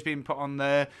trailers always being put on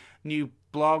there, new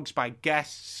blogs by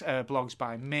guests, blogs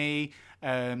by me,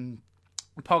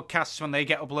 podcasts when they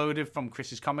get uploaded from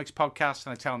Chris's Comics podcast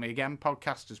and the Tell Me Again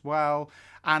podcast as well.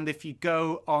 And if you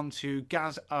go onto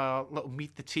Gaz, little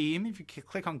Meet the Team, if you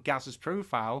click on Gaz's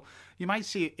profile, you might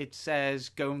see it says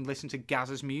go and listen to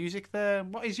Gaz's music there.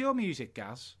 What is your music,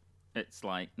 Gaz? It's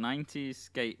like 90s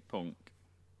skate punk,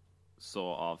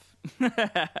 sort of.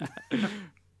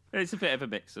 It's a bit of a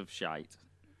mix of shite.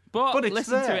 But it's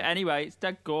listen there. to it anyway, it's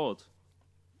dead good.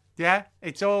 Yeah,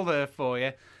 it's all there for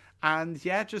you. And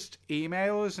yeah, just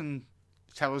email us and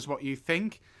tell us what you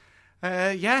think.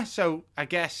 So I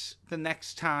guess the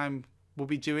next time we'll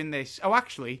be doing this... Oh,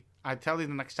 actually, I'd tell you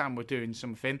the next time we're doing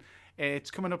something.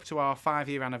 It's coming up to our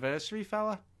 5-year anniversary,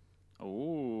 fella.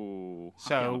 Oh, happy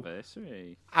So,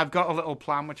 anniversary. I've got a little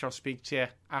plan which I'll speak to you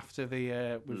after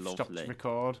we've stopped Lovely. to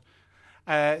record.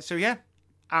 I've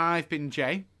been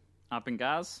Jay. I've been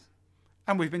Gaz.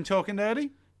 And we've been talking nerdy.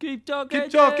 Keep talking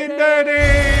Keep talking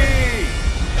nerdy!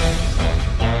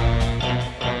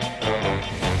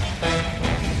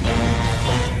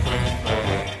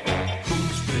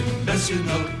 Who's been messing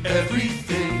up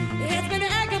everything? It's been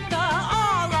Agatha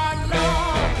all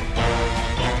along.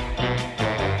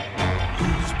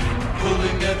 Who's been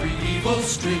pulling every evil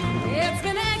string? It's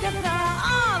been Agatha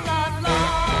all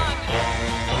along.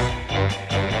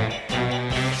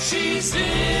 She's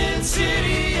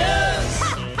insidious,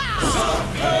 so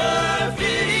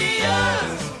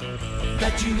perfidious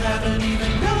that you haven't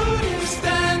even noticed.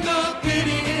 And the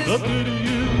pity is,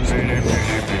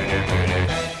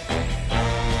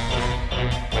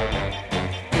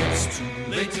 it's too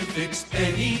late to fix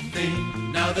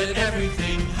anything now that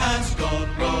everything has gone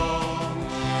wrong.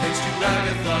 Thanks to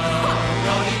Agatha,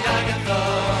 naughty Agatha.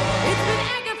 It's been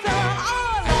Agatha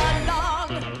all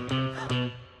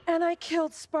along. And I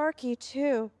killed Sparky,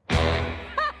 too.